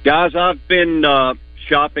 Guys, I've been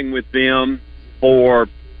shopping with them for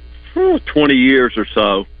 20 years or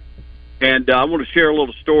so, and I want to share a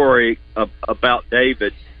little story about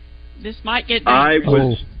David. This might get I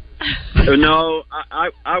was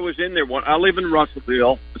in there. I live in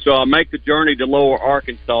Russellville, so I make the journey to Lower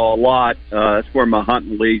Arkansas a lot. That's where my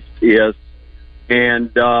hunting lease is,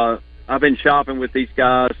 and I've been shopping with these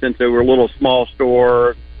guys since they were a little small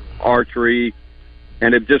store, archery,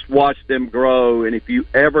 and have just watched them grow. And if you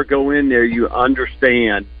ever go in there, you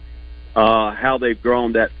understand how they've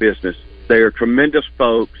grown that business. They are tremendous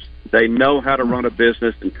folks. They know how to run a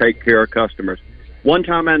business and take care of customers. One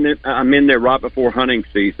time I'm in there right before hunting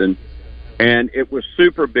season, and it was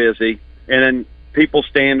super busy, and then people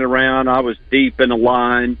standing around. I was deep in a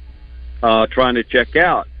line trying to check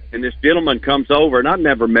out, and this gentleman comes over, and I've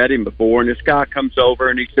never met him before, and this guy comes over,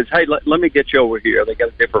 and he says, hey, let me get you over here. They got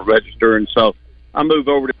a different register, and so I move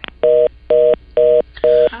over to...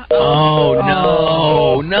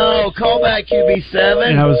 No. Call back, QB7.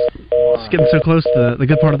 And I was getting so close to the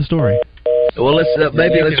good part of the story. Well, we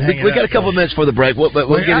got a couple of minutes for the break, but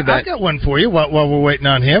we'll get it back. I got one for you while we're waiting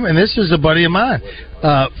on him, and this is a buddy of mine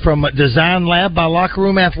from Design Lab by Locker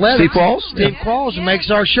Room Athletics. Steve Qualls makes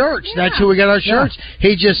our shirts. That's who we got our shirts.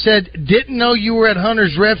 He just said, didn't know you were at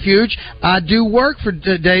Hunter's Refuge. I do work for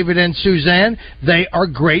David and Suzanne. They are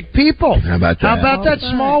great people. How about that?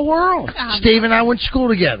 Small world? Steve and I went to school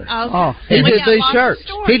together. He did these shirts.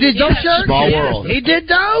 He did those shirts? Small world. He did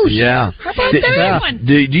those. Yeah. How about that?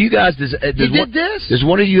 Do you guys... Does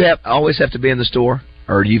one of you always have to be in the store,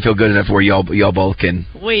 or do you feel good enough where y'all both can?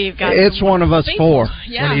 We've got. It's one of us four.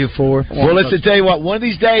 Yeah. One of you four. Well, listen. Tell you what. One of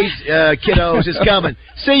these days, kiddos, it's coming.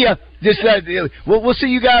 See ya. We'll see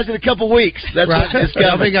you guys in a couple weeks. That's right. It's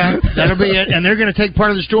coming. That'll be it. And they're going to take part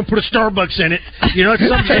of the store and put a Starbucks in it. You know,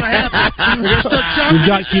 something's going to happen. We've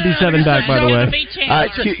got QB7 back, by the way.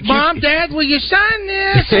 Mom, Dad, will you sign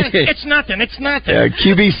this? It's nothing.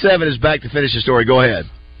 QB7 is back to finish the story. Go ahead.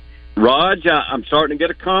 Raj, I'm starting to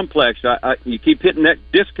get a complex. You keep hitting that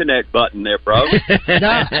disconnect button there, bro. No,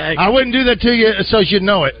 I wouldn't do that to you so you'd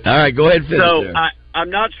know it. All right, go ahead and finish. So I'm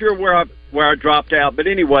not sure where I dropped out, but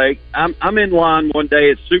anyway, I'm in line one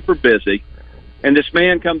day. It's super busy, and this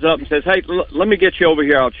man comes up and says, "Hey, let me get you over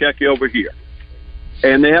here. I'll check you over here."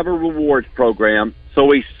 And they have a rewards program, so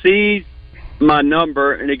he sees my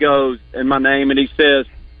number and he goes and my name, and he says,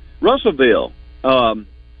 "Russellville,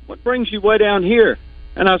 what brings you way down here?"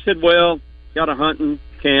 And I said, well, got a hunting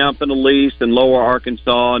camp and a lease in Lower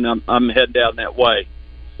Arkansas, and I'm heading down that way.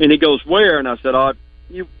 And he goes, where? And I said,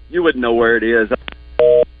 you wouldn't know where it is.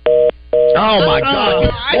 Oh my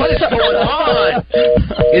God! What is going on?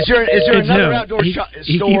 Is there another outdoor store?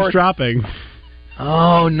 He keeps dropping.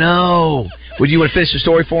 Oh no! Would you want to finish the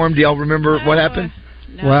story for him? Do y'all remember what happened?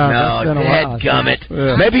 Wow, no, dadgummit.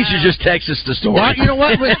 Yeah. Maybe you should just text us the story. Well, you know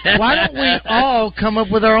what? Why don't we all come up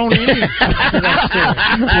with our own ending for that story?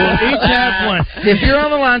 We'll each have one. If you're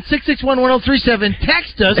on the line, 661-1037,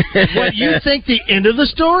 text us what you think the end of the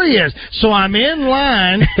story is. So I'm in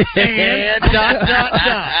line and ...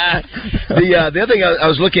 The other thing I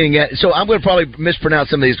was looking at, so I'm going to probably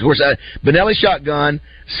mispronounce some of these. Of course, Benelli shotgun,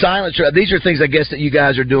 silencer. These are things I guess that you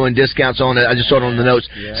guys are doing discounts on. I just saw it on the notes.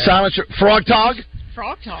 Yeah. Silencer, frog tog.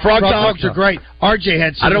 Frog Togs. Frog Togs are great. RJ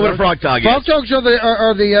had some. I don't know what a Frog Tog is. Frog Togs are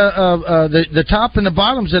the top and the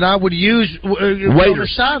bottoms that I would use on the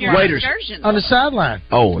sideline. Waiters. On the sideline.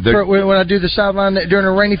 Oh, when I do the sideline during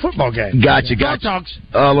a rainy football game. Gotcha. Frog Togs.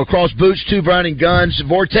 Lacrosse boots, 2 Browning guns,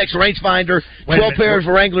 Vortex rangefinder, 12 pairs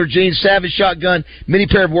of Wrangler jeans, Savage shotgun, mini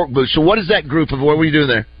pair of work boots. So what is that group of? What are you doing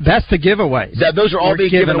there? That's the giveaways. Those are all being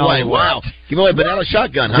given away. Wow. Giving away a Benelli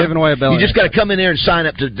shotgun, huh? Giving away a Benelli. You just got to come in there and sign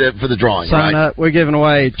up for the drawing. Sign up. We're giving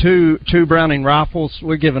away two Browning rifles.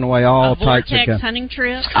 We're giving away all types of guns. Hunting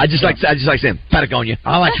trip. I just like saying Patagonia.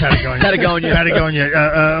 I like Patagonia.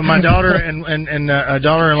 Patagonia. My daughter and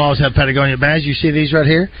daughter-in-laws have Patagonia badges. You see these right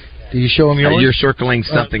here? Do you show them yours? You're circling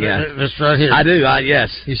something out. This right here. I do. Yes.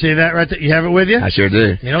 You see that right there? You have it with you? I sure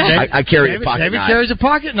do. You know, David, I carry a pocket David knife. David carries a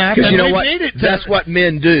pocket knife. Because you know what? That's what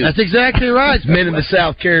men do. That's exactly right. Men in the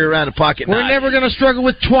South carry around a pocket knife. We're never going to struggle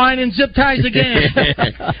with twine and zip ties again.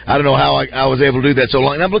 I don't know how I was able to do that so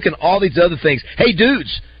long. And I'm looking at all these other things. Hey,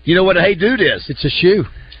 dudes. You know what a hey dude is? It's a shoe.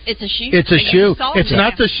 It's a shoe. It's a shoe. It's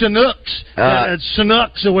not the Chinooks. It's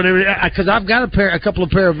Chinooks or whatever. Because I've got a couple of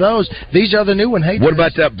pair of those. These are the new one. Hey, what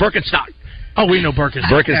about Birkenstock? Oh, we know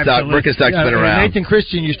Birkenstock. Birkenstock's been around. Nathan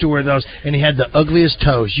Christian used to wear those, and he had the ugliest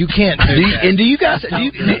toes. You can't do that. And do you guys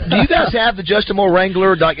have the Justin Moore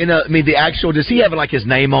Wrangler? The actual. Does he have like his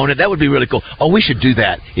name on it? That would be really cool. Oh, we should do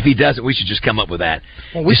that. If he doesn't, we should just come up with that.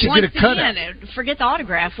 Well, we should get a cut. Forget the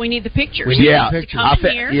autograph. We need the pictures. We need the pictures.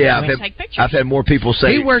 Take pictures. I've had more people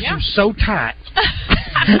say he wears them so tight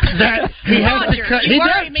that he has to cut. You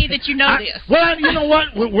worry me that you know this. Well, you know what?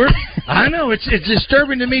 I know it's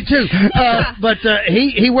disturbing to me too. But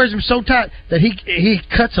he wears them so tight that he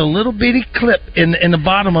cuts a little bitty clip in the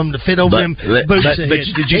bottom of them to fit over him. But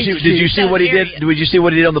did you see what he did? Did you see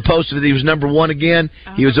what he did on the post? That he was number one again.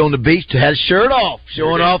 He was on the beach, had his shirt off,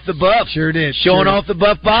 showing off the buff. Sure did. Showing off the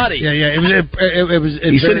buff body. Yeah. It was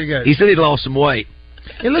very good. He said he lost some weight.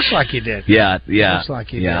 It looks like he did. Yeah. It looks like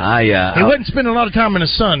he did. He wasn't spending a lot of time in the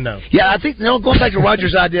sun, though. Yeah, I think, going back to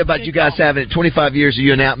Roger's idea about you guys having 25 years of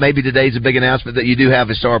you and out, maybe today's a big announcement that you do have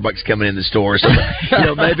a Starbucks coming in the store. So,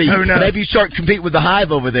 maybe you start compete with the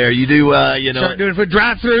Hive over there. You do, Start doing it for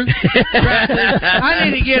drive-through. I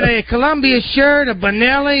need to get a Columbia shirt, a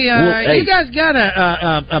Benelli. You guys got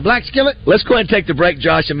a black skillet? Let's go ahead and take the break,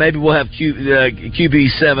 Josh, and maybe we'll have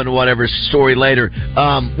QB7 or whatever story later.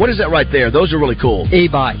 What is that right there? Those are really cool.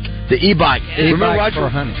 E-bike. The e-bike. Remember, Roger?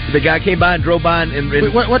 The guy came by and drove by and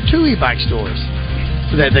what two e-bike stores?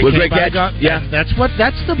 That's the bike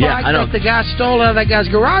that the guy stole out of that guy's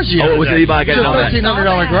garage. Oh, it was an e-bike. It's a $1,300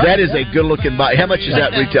 garage. That is a good-looking bike. How much does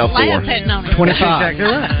that retail for? $25. Exactly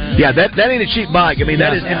right. Yeah, that ain't a cheap bike. I mean,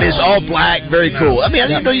 it's all black, very cool. I mean, I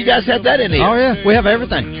didn't know you guys had that in here. Oh yeah, we have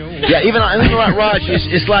everything. Yeah, even like Raj,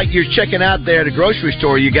 it's like you're checking out there at a grocery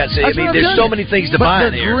store. You got, there's so many things to buy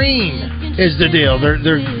in here. Green is the deal. They're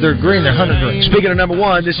green. They're 100 green. Speaking of number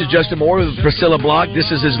one, this is Justin Moore with Priscilla Block.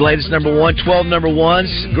 This is his latest number one. 12 number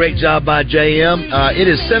ones. Great job by JM. It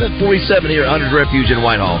is 7:47 here at Hunter's Refuge in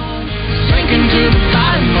Whitehall. Sinking to the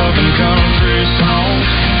bottom of the country song.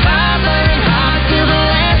 Vibrant hot till the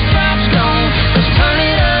last drop's gone. Let's turn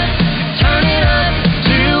it up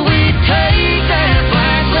till we take that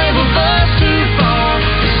black label bus too far.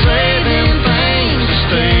 Saving things to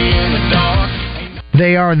stay in the dark.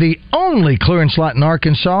 They are the only clearance lot in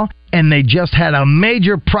Arkansas, and they just had a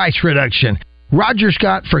major price reduction. Roger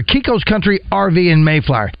Scott for Kiko's Country RV in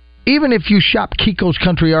Mayflower. Even if you shop Kiko's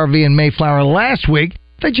Country RV in Mayflower last week,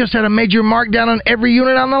 they just had a major markdown on every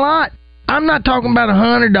unit on the lot. I'm not talking about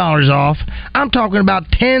 $100 off. I'm talking about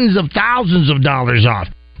tens of thousands of dollars off.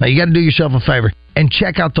 Now, you got to do yourself a favor and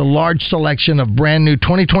check out the large selection of brand new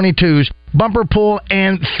 2022s, bumper pull,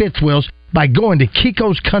 and fifth wheels by going to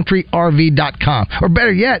KikosCountryRV.com. Or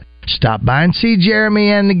better yet, stop by and see Jeremy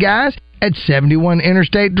and the guys at 71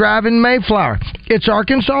 Interstate Drive in Mayflower. It's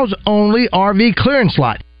Arkansas's only RV clearance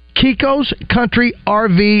lot, Kiko's Country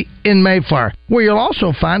RV in Mayflower, where you'll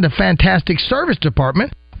also find a fantastic service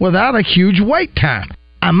department without a huge wait time.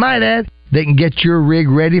 I might add, They can get your rig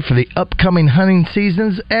ready for the upcoming hunting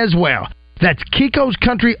seasons as well. That's Kiko's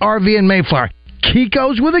Country RV in Mayflower.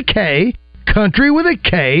 Kiko's with a K, Country with a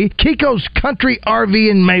K, Kiko's Country RV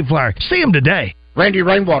in Mayflower. See them today. Randy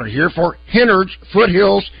Rainwater here for Hennard's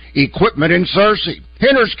Foothills Equipment in Searcy.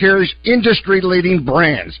 Hennard's carries industry-leading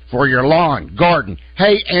brands for your lawn, garden,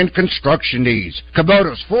 hay, and construction needs.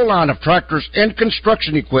 Kubota's full line of tractors and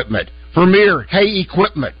construction equipment. Vermeer hay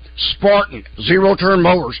equipment. Spartan zero-turn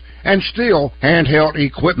mowers and Steel handheld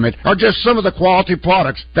equipment are just some of the quality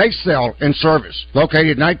products they sell and service.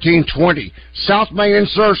 Located 1920 South Main in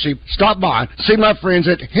Searcy. Stop by, see my friends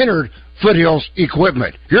at Hennard Foothills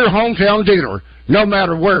Equipment, your hometown dealer, no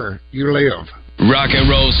matter where you live. Rock and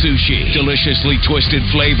roll sushi. Deliciously twisted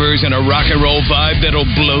flavors and a rock and roll vibe that'll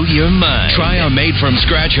blow your mind. Try our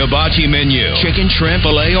made-from-scratch hibachi menu. Chicken, shrimp,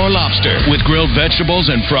 filet, or lobster with grilled vegetables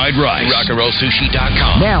and fried rice.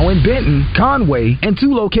 RockandRollSushi.com. Now in Benton, Conway, and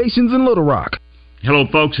 2 locations in Little Rock. Hello,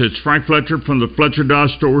 folks. It's Frank Fletcher from the Fletcher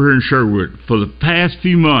Dodge store here in Sherwood. For the past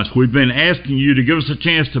few months, we've been asking you to give us a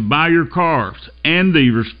chance to buy your cars, and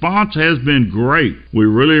the response has been great. We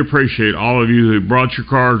really appreciate all of you who brought your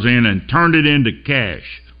cars in and turned it into cash.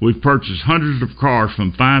 We've purchased hundreds of cars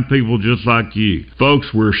from fine people just like you.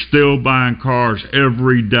 Folks, we're still buying cars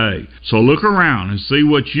every day. So look around and see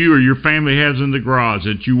what you or your family has in the garage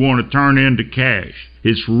that you want to turn into cash.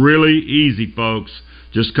 It's really easy, folks.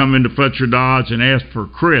 Just come into Fletcher Dodge and ask for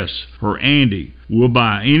Chris or Andy. We'll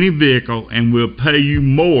buy any vehicle and we'll pay you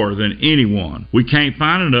more than anyone. We can't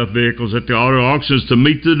find enough vehicles at the auto auctions to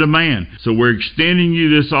meet the demand, so we're extending you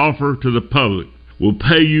this offer to the public. We'll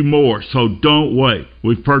pay you more, so don't wait.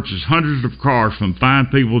 We've purchased hundreds of cars from fine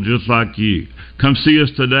people just like you. Come see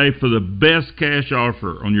us today for the best cash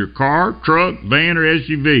offer on your car, truck, van, or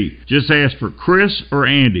SUV. Just ask for Chris or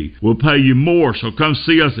Andy. We'll pay you more, so come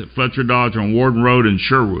see us at Fletcher Dodge on Warden Road in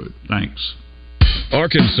Sherwood. Thanks.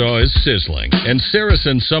 Arkansas is sizzling, and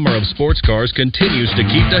Saracen's Summer of Sports Cars continues to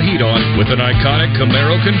keep the heat on with an iconic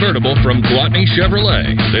Camaro convertible from Gwatney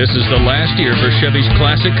Chevrolet. This is the last year for Chevy's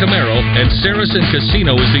classic Camaro, and Saracen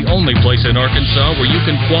Casino is the only place in Arkansas where you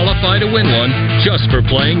can qualify to win one just for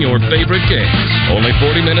playing your favorite games. Only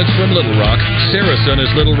 40 minutes from Little Rock, Saracen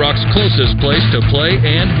is Little Rock's closest place to play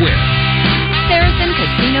and win. Saracen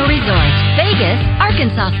Casino Resort, Vegas,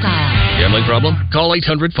 Arkansas style. Gambling problem? Call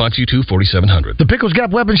 800-522-4700. The Pickles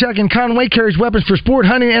Gap Weapon Shack in Conway carries weapons for sport,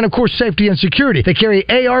 hunting, and, of course, safety and security. They carry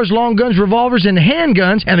ARs, long guns, revolvers, and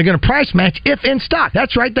handguns, and they're going to price match if in stock.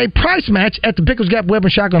 That's right, they price match at the Pickles Gap Weapon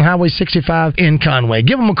Shack on Highway 65 in Conway.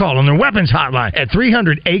 Give them a call on their weapons hotline at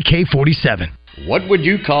 300-AK-47. What would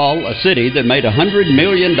you call a city that made $100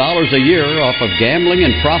 million a year off of gambling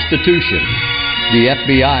and prostitution? The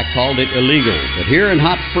FBI called it illegal, but here in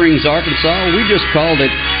Hot Springs, Arkansas, we just called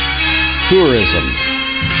it tourism.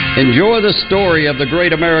 Enjoy the story of the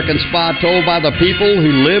great American spy told by the people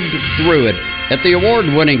who lived through it at the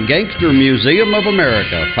award-winning Gangster Museum of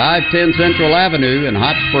America, 510 Central Avenue in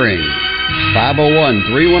Hot Springs.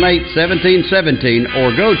 501-318-1717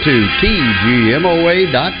 or go to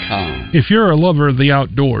tgmoa.com. If you're a lover of the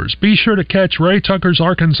outdoors, be sure to catch Ray Tucker's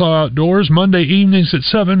Arkansas Outdoors Monday evenings at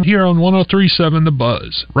 7 here on 103.7 The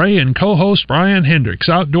Buzz. Ray and co-host Brian Hendricks,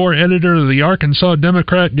 outdoor editor of the Arkansas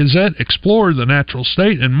Democrat Gazette, explore the natural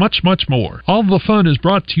state and much, much more. All the fun is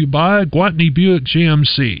brought to you by Gwatney Buick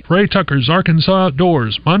GMC. Ray Tucker's Arkansas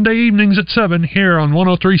Outdoors, Monday evenings at 7 here on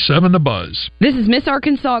 103.7 The Buzz. This is Miss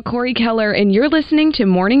Arkansas Corey Keller, and you're listening to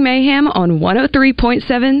Morning Mayhem on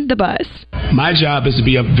 103.7 The Buzz. My job is to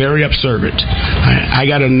be very observant. I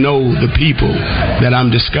got to know the people that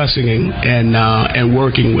I'm discussing and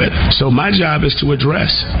working with. So my job is to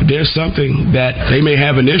address. If there's something that they may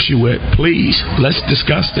have an issue with, please, let's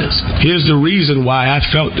discuss this. Here's the reason why I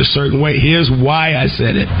felt a certain way. Here's why I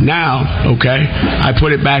said it. Now, okay, I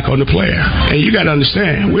put it back on the player. And you got to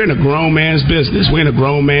understand, we're in a grown man's business. We're in a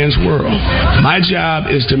grown man's world. My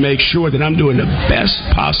job is to make sure that I'm doing the best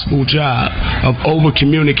possible job of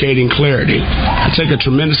over-communicating clarity. I take a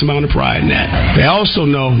tremendous amount of pride in that. They also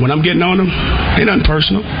know when I'm getting on them, ain't nothing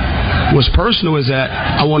personal. What's personal is that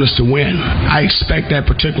I want us to win. I expect that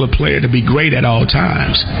particular player to be great at all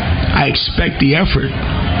times. I expect the effort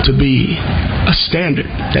to be a standard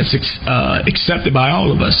that's accepted by all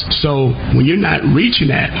of us. So when you're not reaching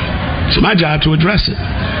that, it's my job to address it.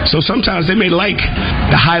 So sometimes they may like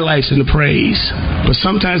the highlights and the praise, but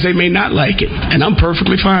sometimes they may not like it. And I'm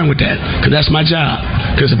perfectly fine with that, because that's my job.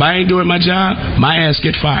 Because if I ain't doing my job, my ass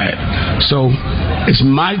get fired. So it's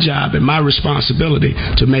my job and my responsibility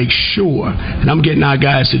to make sure that I'm getting our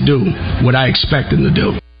guys to do what I expect them to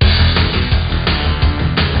do.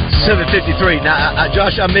 7:53. Now,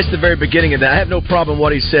 Josh, I missed the very beginning of that. I have no problem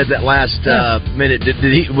what he said that last minute.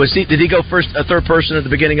 Did he go first, a third person at the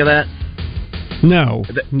beginning of that? No,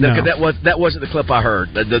 no. That wasn't the clip I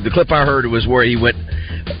heard. The clip I heard was where he went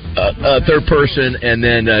third person and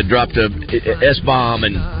then dropped a S-bomb,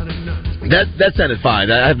 and that sounded fine.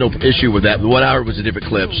 I have no issue with that. But what I heard was a different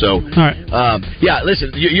clip. So, all right. Yeah,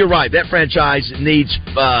 listen, you're right. That franchise needs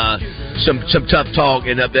some tough talk,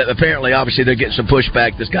 and apparently, obviously, they're getting some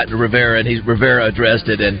pushback that's gotten to Rivera, and Rivera addressed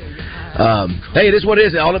it, and. Hey, it is what it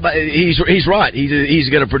is. All about he's right. He's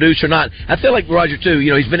going to produce or not. I feel like Roger too.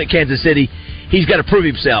 He's been at Kansas City. He's got to prove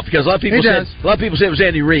himself because a lot of people said it was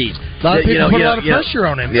Andy Reid. A lot of people put a lot of pressure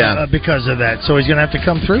on him because of that. So he's going to have to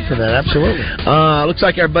come through for that. Absolutely. Looks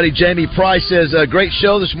like our buddy Jamie Price says, "Great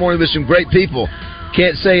show this morning with some great people.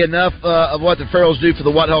 Can't say enough of what the Farrells do for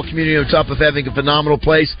the Whitehall community on top of having a phenomenal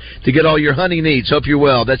place to get all your hunting needs. Hope you're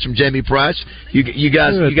well." That's from Jamie Price. You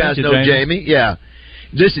guys know Jamie. Yeah.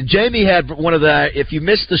 Listen, Jamie had one of the, if you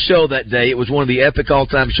missed the show that day, it was one of the epic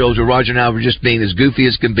all-time shows where Roger and I were just being as goofy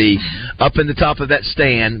as can be, up in the top of that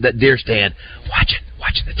stand, that deer stand, watching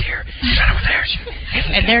the deer. Right over there.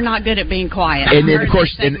 And they're not good at being quiet. And then, of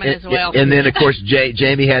course,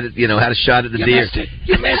 Jamie had had a shot at the deer.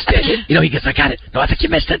 You missed it. He goes, I got it. No, I think you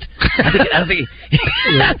missed it. I think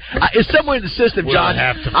it's somewhere in the system, John.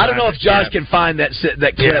 I don't know if Josh can find that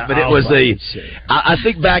clip, but it was I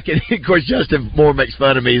think back, and of course, Justin Moore makes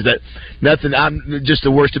fun of me. Is that nothing? I'm just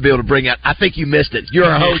the worst to be able to bring out. I think you missed it. You're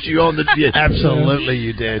a host. You own the. Absolutely,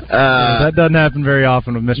 you did. That doesn't happen very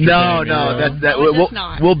often with Mr. No,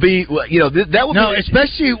 we'll be. That will be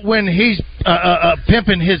especially when he's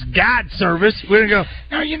pimping his guide service. We're gonna go.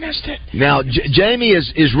 No, you missed it. Now Jamie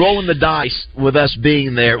is rolling the dice with us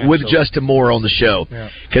being there with Justin Moore on the show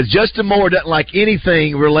because Justin Moore doesn't like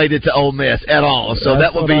anything related to Ole Miss at all. So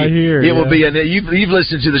that will be. Will be. And you've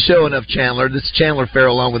listened to the show enough, Chandler. This is Chandler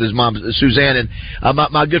Farrell along with his mom Suzanne and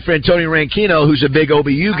my good friend Tony Ranchino, who's a big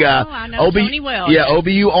OBU guy. I know Tony well. Yeah,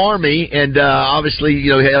 OBU Army, and obviously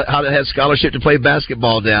how to have scholarship to play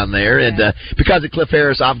basketball down there, and because of Cliff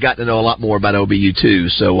Harris, I've gotten to know a lot more about OBU too.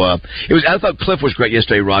 So I thought Cliff was great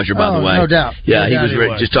yesterday, Roger. By the way, no doubt. Yeah, he was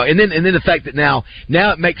great. Just talking, and then the fact that now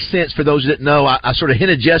it makes sense for those that know. I sort of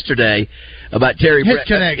hinted yesterday about Terry. His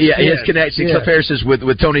connection. Yeah, his connection. Cliff Harris is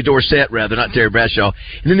with Tony Dorsett, rather, not Terry Bradshaw.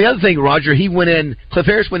 And then the other thing, Roger, Cliff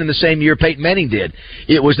Harris went in the same year Peyton Manning did.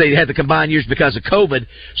 It was they had the combined years because of COVID,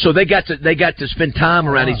 so they got to spend time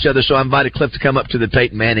around each other. So I invited Cliff to come up to the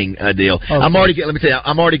Peyton Manning deal. Okay. Let me tell you,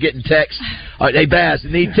 I'm already getting texts. All right, hey Baz,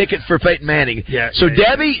 need tickets for Peyton Manning. Yeah. So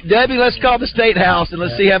Debbie, let's call the State House and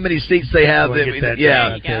let's see how many seats they have.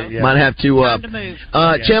 Might have to.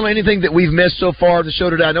 Chandler, anything that we've missed so far in the show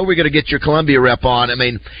today? I know we're going to get your Columbia rep on. I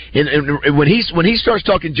mean, when he starts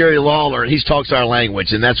talking Jerry Lawler, he talks our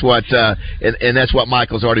language, and that's what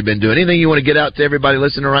Michael's already been doing. Anything you want to get out to everybody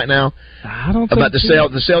listening right now? I don't about the sale.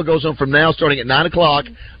 The sale goes on from now, starting at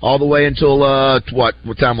 9:00 all the way until what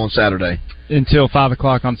time on Saturday? Until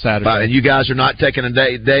 5:00 on Saturday. And you guys are not taking a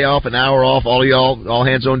day off, an hour off. All of y'all, all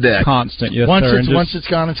hands on deck. Constant, yes, once sir. Once it's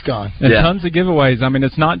gone, it's gone. And tons of giveaways. I mean,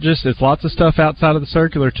 it's lots of stuff outside of the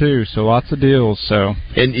circular too. So lots of deals. So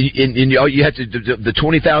and you have to the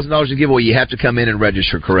 $20,000 in giveaway. You have to come in and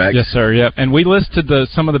register, correct? Yes, sir. Yep. And we listed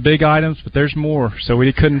some of the big items, but there's more. So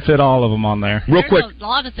we couldn't fit all of them on there. Real quick, a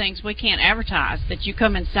lot of things we can't advertise that you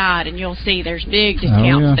come inside and you'll see. There's big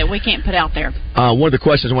discounts that we can't put out there. One of the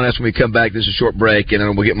questions I want to ask when we come back. This is a short break, and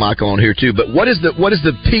we'll get Michael on here too. But what is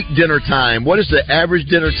the peak dinner time? What is the average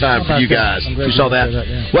dinner time for you guys? You saw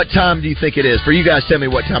that? What time do you think it is for you guys? Tell me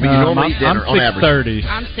what time you normally eat dinner on average. 6:30.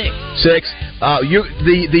 I'm 6. 6.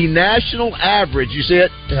 The national average, you see it,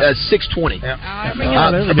 6:20.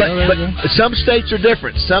 But some states are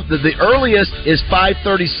different. The earliest is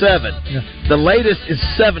 5:37. Yeah. The latest is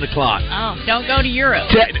 7:00. Oh, don't go to Europe.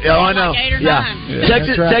 I know. Like 8 or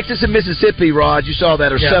 9. Texas and Mississippi, Rod, you saw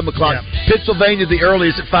that, or 7:00. Yeah. Pennsylvania, the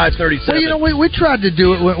earliest at 5:37. Well, we tried to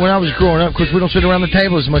do it when I was growing up. Of course, we don't sit around the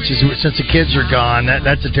table as much since the kids are gone.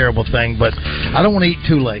 That's a terrible thing. But I don't want to eat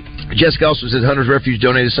too late. Jessica also says Hunter's Refuge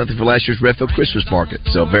donated something for last year's Redfield Christmas market.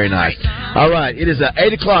 So very nice. All right, it is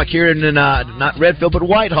 8:00 here in not Redfield but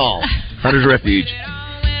Whitehall. Hunter's Refuge.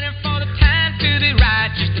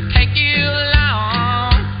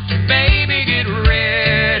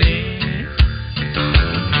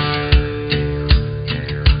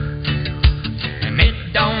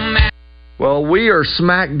 Well, we are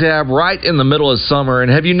smack dab right in the middle of summer, and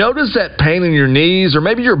have you noticed that pain in your knees or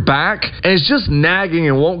maybe your back, and it's just nagging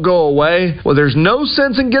and won't go away? Well, there's no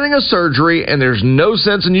sense in getting a surgery, and there's no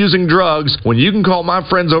sense in using drugs when you can call my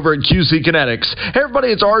friends over at QC Kinetics. Hey everybody,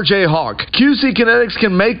 it's RJ Hawk. QC Kinetics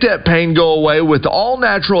can make that pain go away with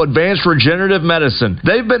all-natural advanced regenerative medicine.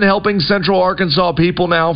 They've been helping Central Arkansas people now